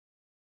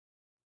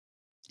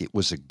 It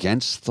was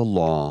against the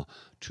law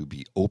to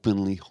be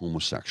openly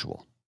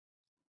homosexual.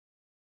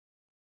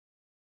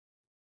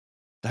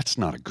 That's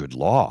not a good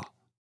law.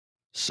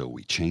 So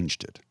we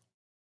changed it.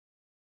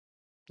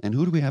 And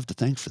who do we have to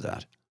thank for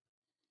that?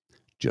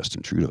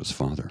 Justin Trudeau's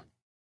father.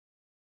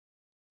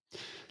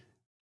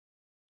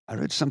 I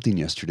read something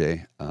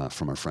yesterday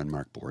from our friend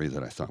Mark Borey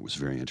that I thought was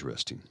very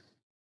interesting.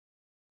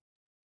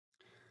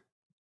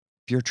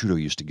 Pierre Trudeau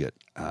used to get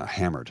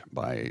hammered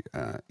by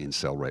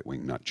incel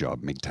right-wing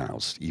nutjob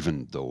MGTOWs,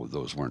 even though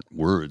those weren't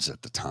words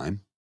at the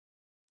time.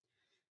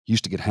 He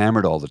used to get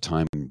hammered all the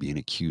time, being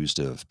accused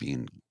of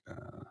being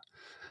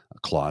a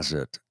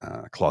closet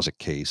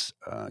case,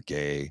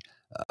 gay.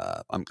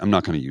 I'm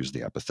not going to use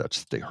the epithets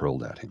that they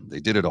hurled at him. They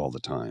did it all the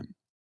time.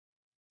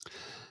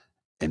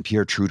 And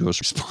Pierre Trudeau's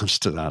response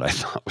to that, I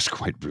thought, was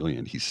quite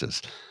brilliant. He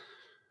says,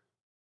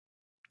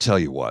 tell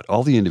you what,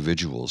 all the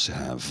individuals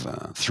have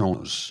thrown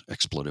those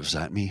expletives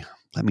at me.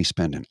 Let me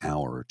spend an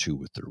hour or two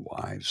with their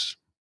wives.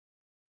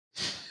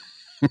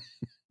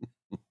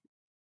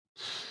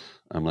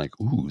 I'm like,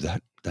 ooh,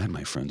 that,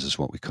 my friends, is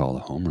what we call a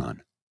home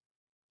run.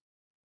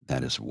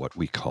 That is what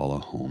we call a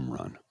home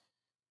run.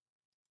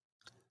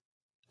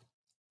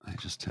 I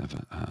just have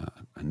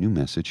a new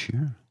message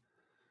here.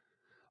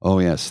 Oh,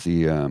 yes,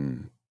 the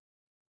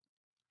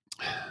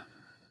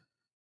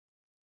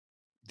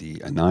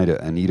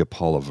Anita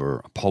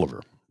Pulliver,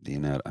 the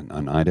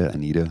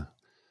Anita.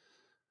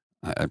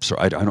 I'm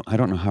sorry, I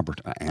don't know how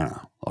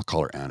Anna. I'll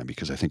call her Anna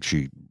because I think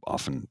she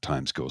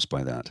oftentimes goes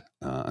by that.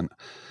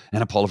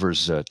 Anna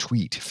Pulliver's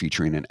tweet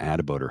featuring an ad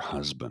about her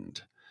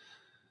husband.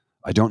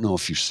 I don't know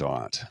if you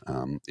saw it.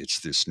 It's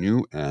this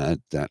new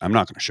ad that I'm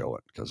not going to show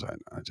it because I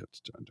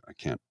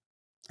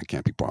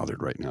can't be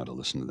bothered right now to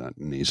listen to that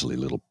nasally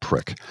little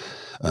prick.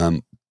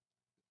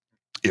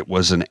 It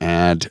was an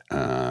ad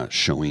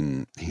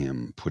showing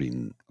him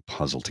putting a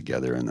puzzle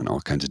together and then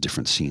all kinds of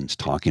different scenes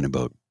talking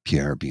about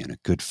Pierre being a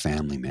good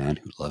family man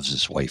who loves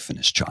his wife and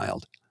his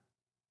child.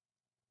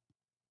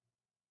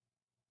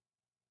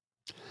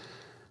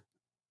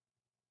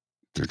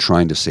 They're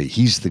trying to say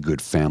he's the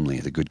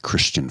good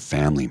Christian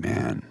family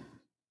man.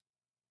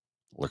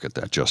 Look at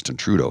that Justin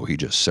Trudeau. He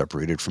just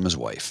separated from his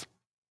wife.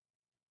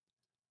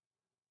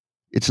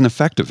 It's an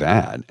effective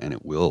ad, and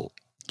it will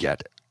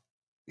get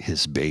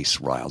his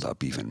base riled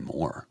up even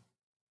more.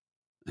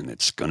 And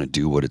it's going to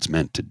do what it's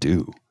meant to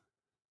do.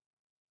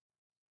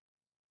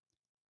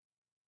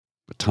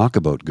 But talk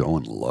about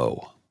going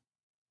low.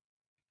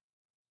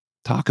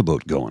 Talk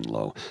about going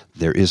low.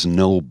 There is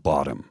no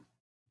bottom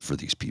for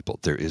these people.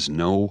 There is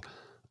no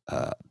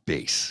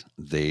base.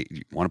 They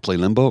want to play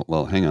limbo?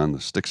 Well, hang on.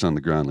 The stick's on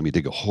the ground. Let me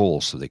dig a hole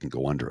so they can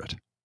go under it.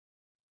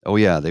 Oh,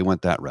 yeah, they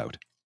went that route.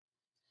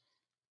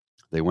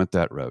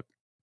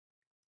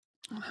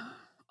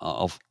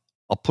 I'll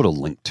put a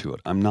link to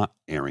it. I'm not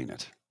airing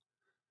it.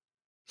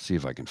 See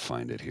if I can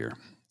find it here.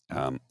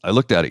 I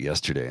looked at it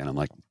yesterday, and I'm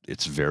like,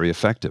 it's very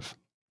effective.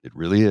 It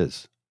really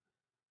is.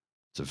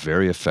 It's a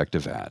very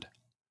effective ad.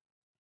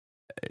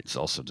 It's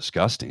also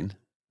disgusting,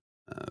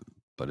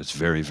 but it's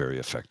very, very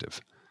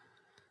effective.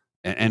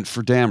 And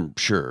for damn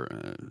sure,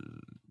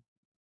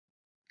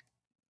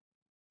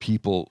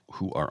 people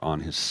who are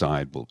on his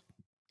side will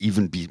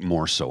even be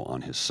more so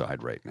on his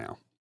side right now.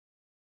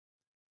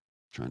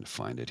 Trying to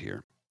find it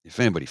here. If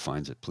anybody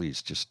finds it,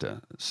 please just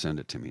send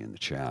it to me in the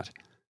chat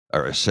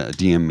or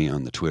DM me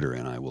on the Twitter,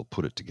 and I will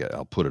put it together.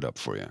 I'll put it up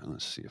for you.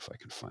 Let's see if I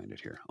can find it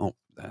here. Oh,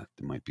 that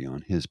might be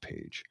on his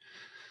page.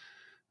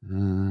 Okay,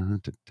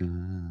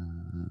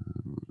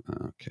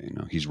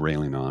 no, he's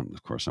railing on.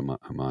 Of course, I'm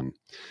on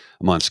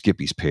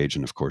Skippy's page,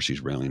 and of course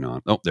he's railing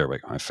on. Oh, there we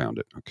go. I found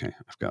it. Okay,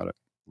 I've got it.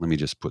 Let me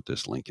just put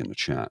this link in the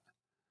chat.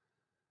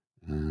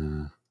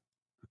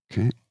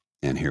 Okay,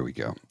 and here we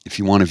go. If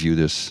you want to view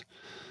this,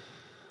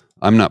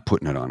 I'm not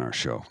putting it on our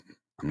show.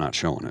 I'm not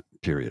showing it.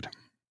 Period.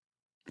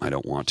 I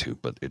don't want to,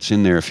 but it's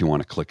in there if you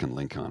want to click on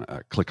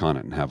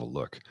it and have a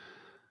look.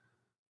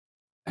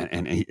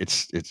 And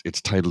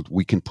it's titled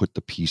 "We Can Put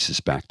the Pieces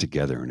Back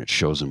Together," and it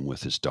shows him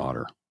with his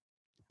daughter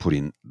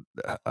putting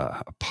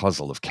a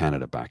puzzle of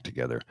Canada back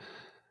together.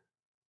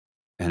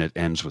 And it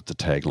ends with the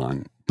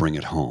tagline, "Bring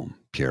it home,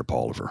 Pierre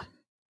Pulliver."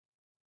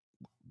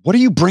 What are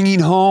you bringing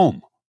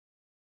home?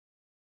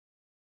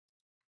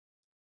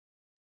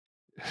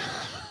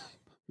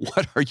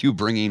 What are you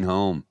bringing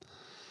home?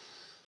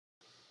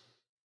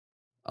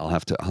 I'll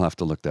have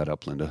to look that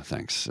up, Linda.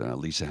 Thanks.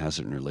 Lisa has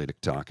it in her late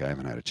talk. I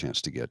haven't had a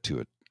chance to get to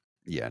it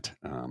yet.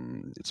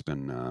 It's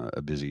been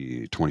a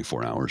busy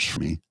 24 hours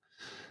for me.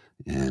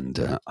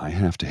 And I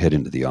have to head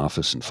into the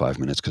office in 5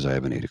 minutes because I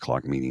have an 8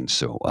 o'clock meeting.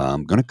 So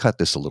I'm going to cut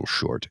this a little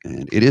short.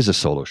 And it is a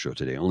solo show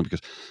today, only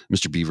because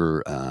Mr.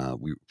 Beaver,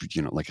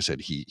 like I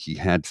said, he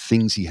had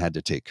things he had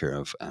to take care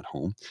of at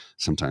home.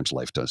 Sometimes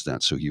life does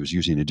that. So he was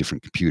using a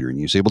different computer, and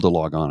he was able to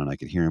log on, and I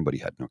could hear him, but he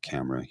had no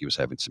camera. He was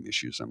having some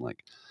issues. I'm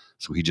like,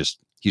 so he just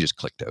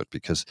clicked out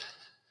because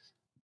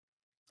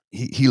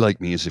he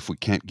like me is, if we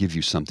can't give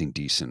you something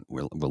decent,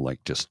 we'll like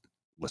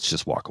let's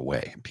just walk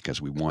away,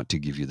 because we want to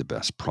give you the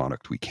best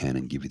product we can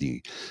and give you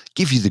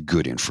the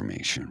good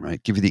information,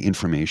 right? Give you the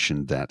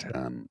information that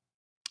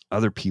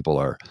other people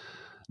are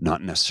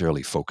not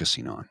necessarily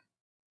focusing on.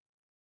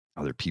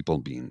 Other people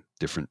being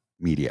different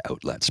media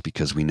outlets,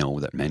 because we know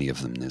that many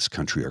of them in this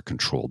country are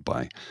controlled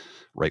by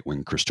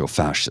right-wing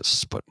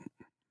Christo-fascists. But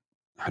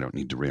I don't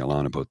need to rail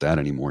on about that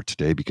anymore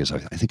today, because I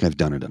think I've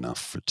done it enough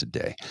for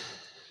today.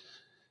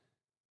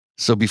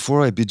 So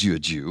before I bid you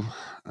adieu,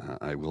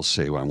 I will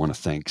say I want to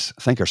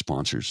thank our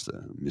sponsors,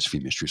 the Miss V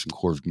Mysteries from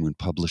Corvid Moon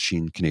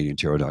Publishing,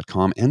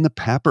 CanadianTarot.com, and the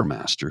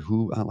Papermaster,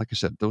 who, like I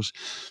said,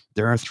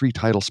 there are 3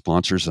 title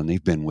sponsors, and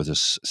they've been with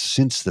us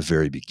since the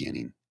very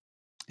beginning.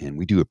 And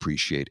we do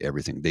appreciate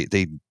everything.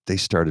 They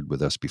started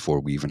with us before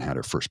we even had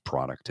our first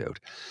product out.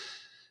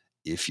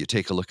 If you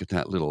take a look at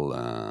that little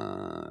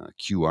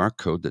QR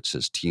code that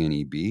says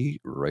TNEB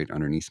right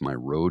underneath my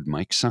Rode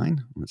mic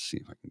sign, let's see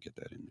if I can get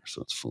that in there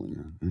so it's fully.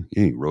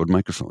 Hey, Rode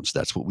microphones.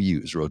 That's what we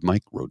use. Rode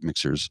mic, Rode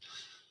mixers,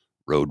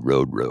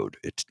 Rode.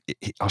 It's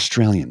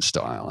Australian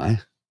style, eh?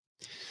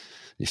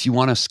 If you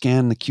want to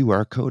scan the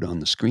QR code on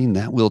the screen,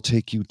 that will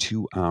take you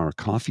to our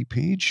coffee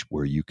page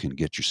where you can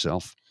get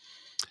yourself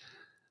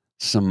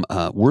some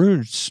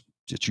words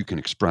that you can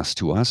express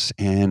to us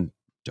and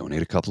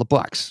donate a couple of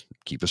bucks.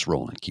 Keep us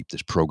rolling. Keep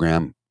this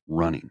program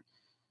running.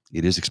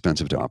 It is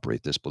expensive to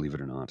operate this, believe it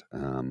or not.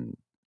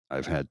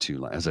 I've had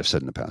to, as I've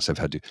said in the past, I've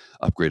had to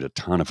upgrade a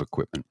ton of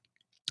equipment,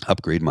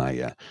 upgrade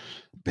my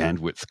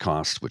bandwidth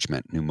costs, which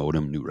meant new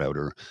modem, new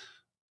router,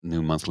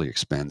 new monthly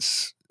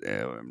expense.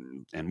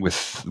 And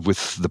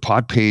with the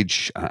pod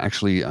page,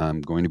 actually,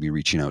 I'm going to be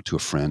reaching out to a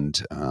friend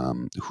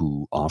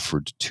who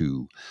offered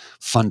to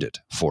fund it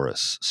for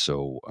us.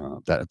 So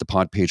that the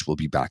pod page will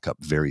be back up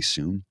very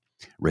soon.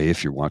 Ray,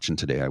 if you're watching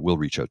today, I will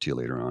reach out to you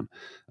later on.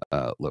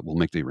 We'll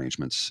make the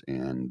arrangements,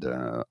 and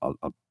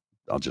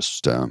I'll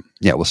just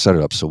we'll set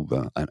it up. So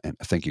and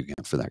thank you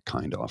again for that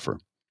kind offer,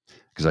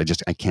 because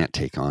I can't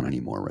take on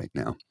anymore right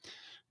now.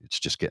 It's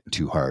just getting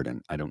too hard,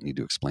 and I don't need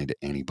to explain to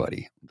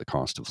anybody the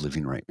cost of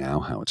living right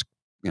now, how it's,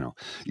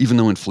 even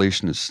though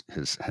inflation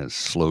has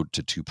slowed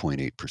to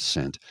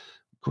 2.8%,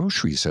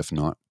 groceries have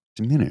not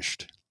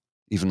diminished.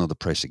 Even though the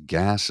price of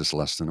gas is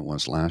less than it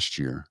was last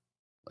year,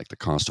 like the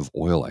cost of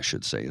oil, I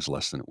should say, is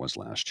less than it was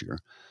last year,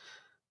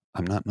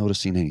 I'm not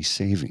noticing any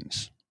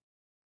savings.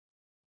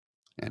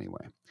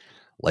 Anyway,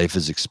 life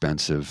is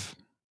expensive,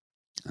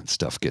 and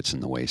stuff gets in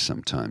the way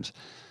sometimes.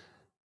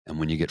 And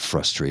when you get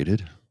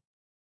frustrated,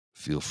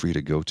 feel free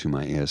to go to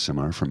my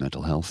ASMR for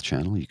Mental Health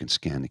channel. You can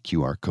scan the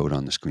QR code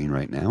on the screen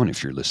right now. And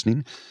if you're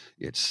listening,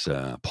 it's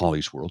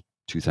Polly's World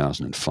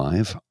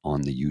 2005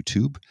 on the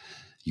YouTube.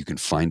 You can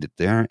find it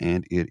there.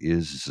 And it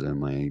is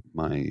my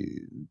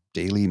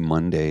daily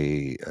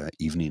Monday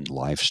evening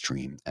live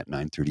stream at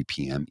 9:30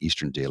 p.m.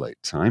 Eastern Daylight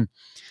Time,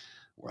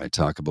 where I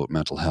talk about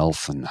mental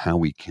health and how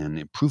we can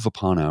improve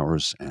upon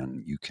ours,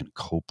 and you can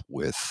cope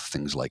with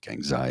things like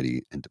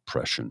anxiety and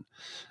depression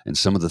and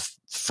some of the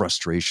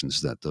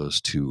frustrations that those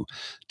 2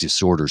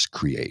 disorders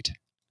create.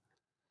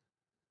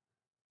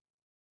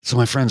 So,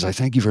 my friends, I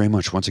thank you very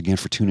much once again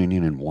for tuning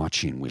in and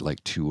watching.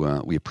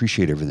 We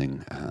appreciate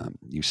everything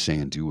you say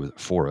and do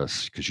for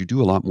us, because you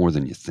do a lot more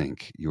than you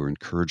think. Your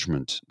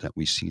encouragement that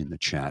we see in the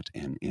chat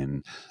and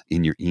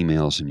in your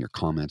emails and your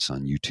comments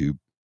on YouTube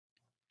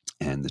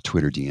and the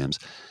Twitter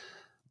DMs,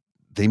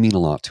 they mean a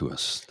lot to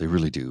us. They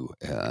really do.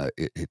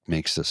 It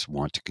makes us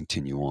want to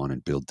continue on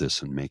and build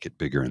this and make it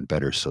bigger and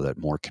better, so that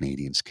more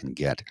Canadians can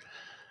get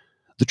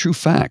the true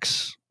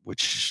facts,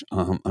 which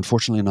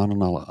unfortunately not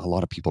a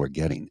lot of people are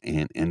getting.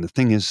 And the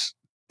thing is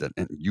that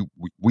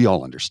we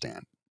all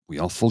understand. We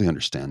all fully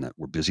understand that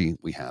we're busy.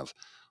 We have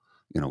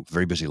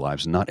very busy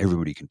lives. Not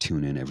everybody can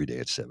tune in every day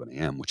at 7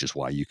 a.m., which is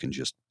why you can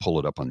just pull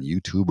it up on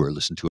YouTube or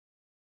listen to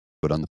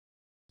it on the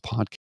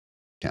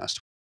podcast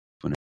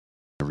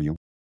whenever you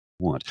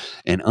want.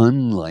 And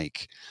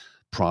unlike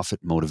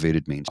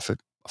profit-motivated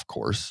profit, of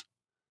course,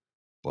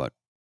 but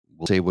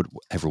we'll say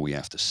whatever we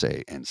have to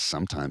say, and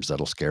sometimes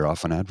that'll scare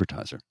off an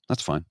advertiser.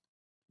 That's fine.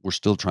 We're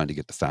still trying to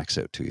get the facts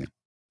out to you.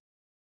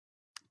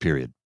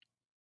 Period.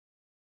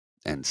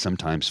 And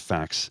sometimes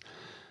facts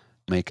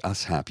make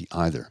us happy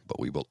either, but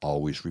we will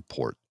always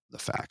report the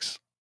facts.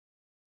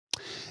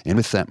 And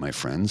with that, my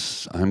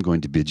friends, I'm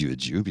going to bid you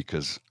adieu,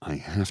 because I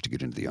have to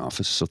get into the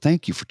office. So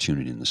thank you for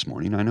tuning in this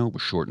morning. I know it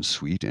was short and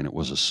sweet, and it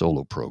was a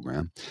solo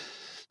program,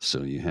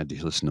 so you had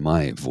to listen to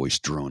my voice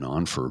drone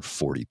on for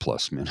 40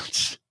 plus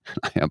minutes.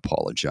 I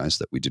apologize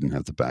that we didn't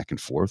have the back and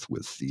forth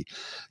with the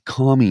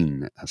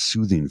calming,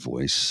 soothing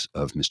voice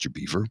of Mr.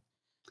 Beaver.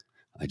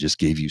 I just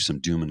gave you some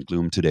doom and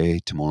gloom today.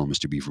 Tomorrow,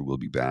 Mr. Beaver will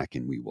be back,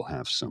 and we will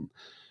have some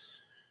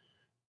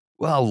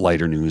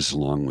lighter news,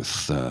 along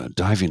with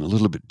diving a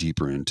little bit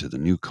deeper into the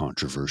new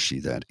controversy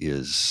that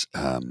is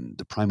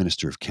the Prime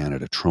Minister of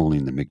Canada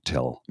trolling the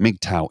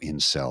MGTOW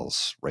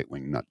incels,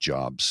 right-wing nut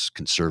jobs,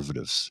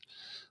 conservatives,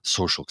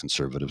 social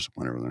conservatives,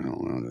 whatever the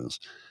hell that is,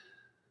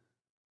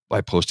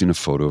 by posting a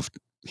photo of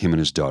him and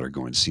his daughter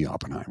going to see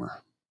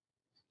Oppenheimer.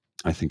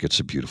 I think it's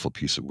a beautiful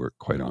piece of work,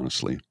 quite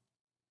honestly.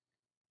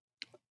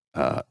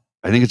 I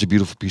think it's a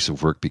beautiful piece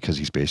of work because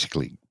he's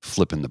basically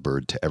flipping the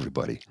bird to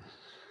everybody,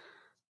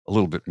 a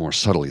little bit more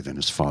subtly than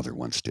his father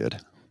once did.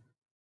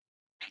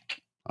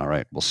 All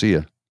right, we'll see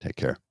you. Take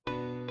care.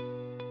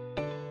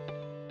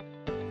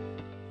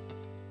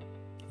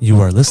 You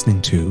are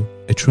listening to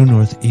a True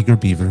North Eager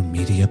Beaver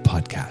media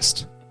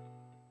podcast.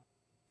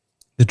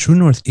 The True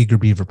North Eager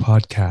Beaver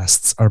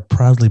podcasts are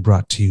proudly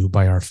brought to you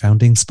by our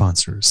founding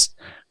sponsors,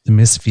 the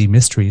Miss V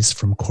Mysteries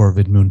from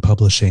Corvid Moon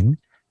Publishing,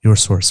 your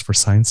source for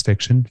science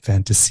fiction,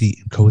 fantasy,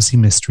 and cozy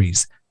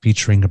mysteries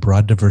featuring a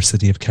broad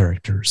diversity of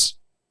characters.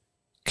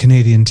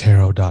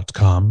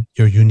 CanadianTarot.com,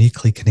 your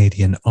uniquely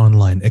Canadian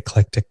online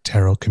eclectic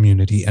tarot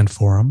community and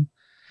forum,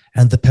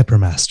 and The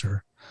Peppermaster,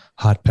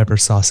 hot pepper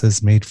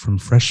sauces made from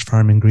fresh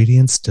farm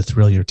ingredients to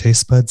thrill your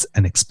taste buds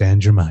and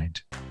expand your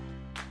mind.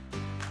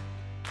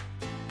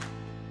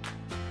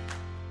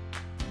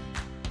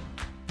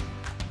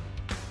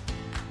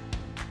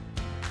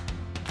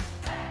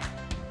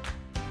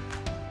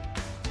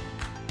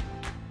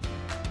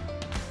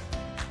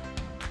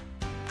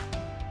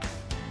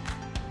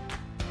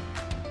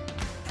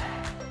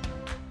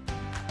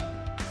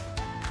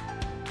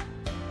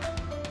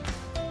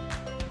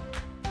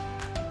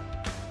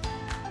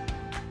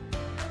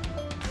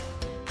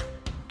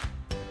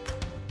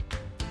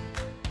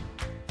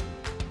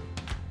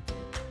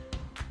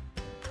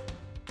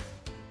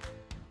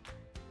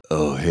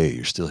 Oh, hey,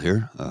 you're still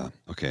here?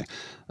 Okay.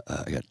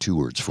 I got two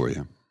words for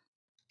you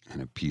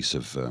and a piece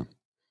of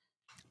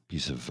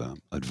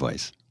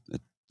advice.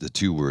 The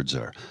two words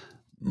are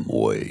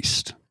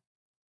moist.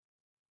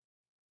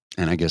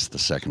 And I guess the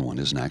second one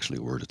isn't actually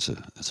a word. It's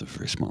a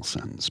very small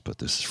sentence, but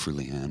this is for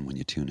Leanne when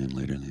you tune in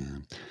later,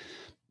 Leanne.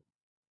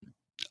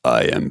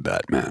 I am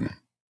Batman.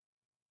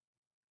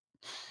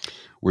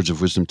 Words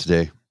of wisdom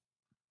today.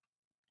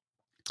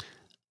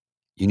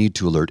 You need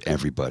to alert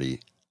everybody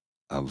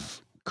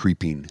of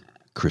creeping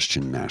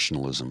Christian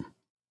nationalism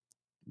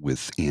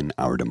within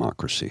our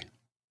democracy.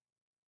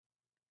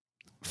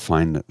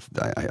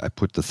 I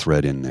put the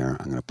thread in there.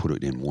 I'm going to put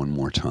it in one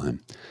more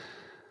time.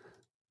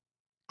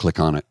 Click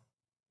on it.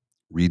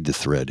 Read the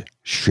thread.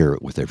 Share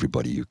it with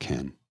everybody you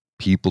can.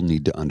 People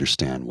need to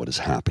understand what is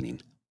happening,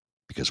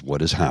 because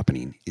what is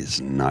happening is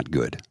not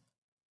good.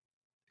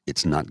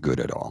 It's not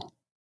good at all.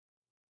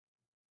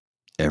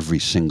 Every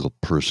single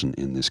person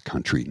in this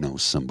country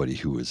knows somebody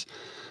who is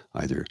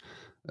either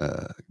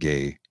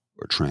gay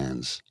or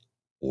trans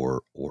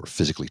or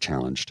physically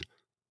challenged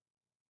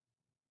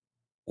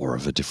or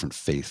of a different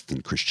faith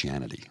than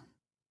Christianity.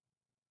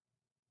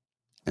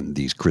 And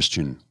these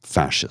Christian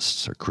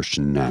fascists or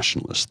Christian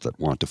nationalists that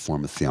want to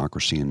form a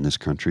theocracy in this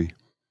country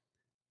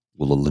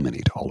will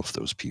eliminate all of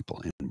those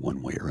people in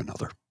one way or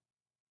another.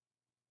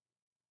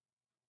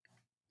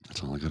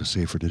 That's all I got to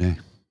say for today.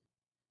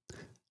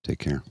 Take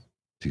care.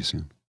 See you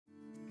soon.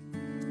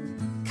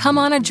 Come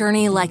on a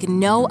journey like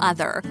no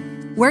other,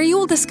 where you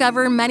will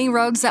discover many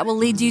roads that will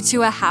lead you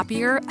to a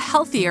happier,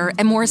 healthier,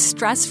 and more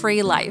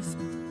stress-free life.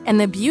 And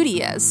the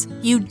beauty is,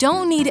 you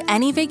don't need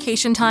any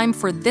vacation time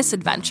for this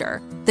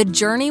adventure. The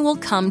journey will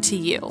come to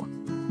you.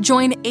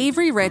 Join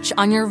Avery Rich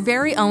on your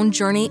very own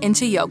journey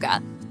into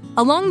yoga.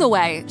 Along the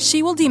way,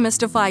 she will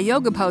demystify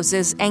yoga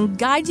poses and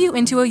guide you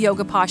into a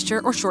yoga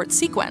posture or short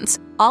sequence,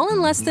 all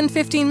in less than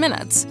 15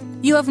 minutes.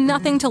 You have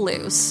nothing to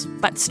lose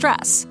but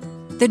stress.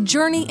 The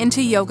Journey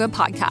into Yoga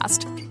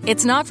podcast.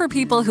 It's not for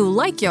people who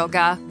like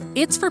yoga,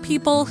 it's for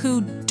people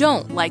who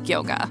don't like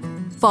yoga.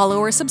 Follow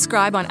or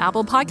subscribe on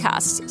Apple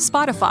Podcasts,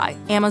 Spotify,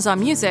 Amazon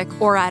Music,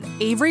 or at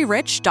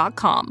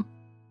averyrich.com.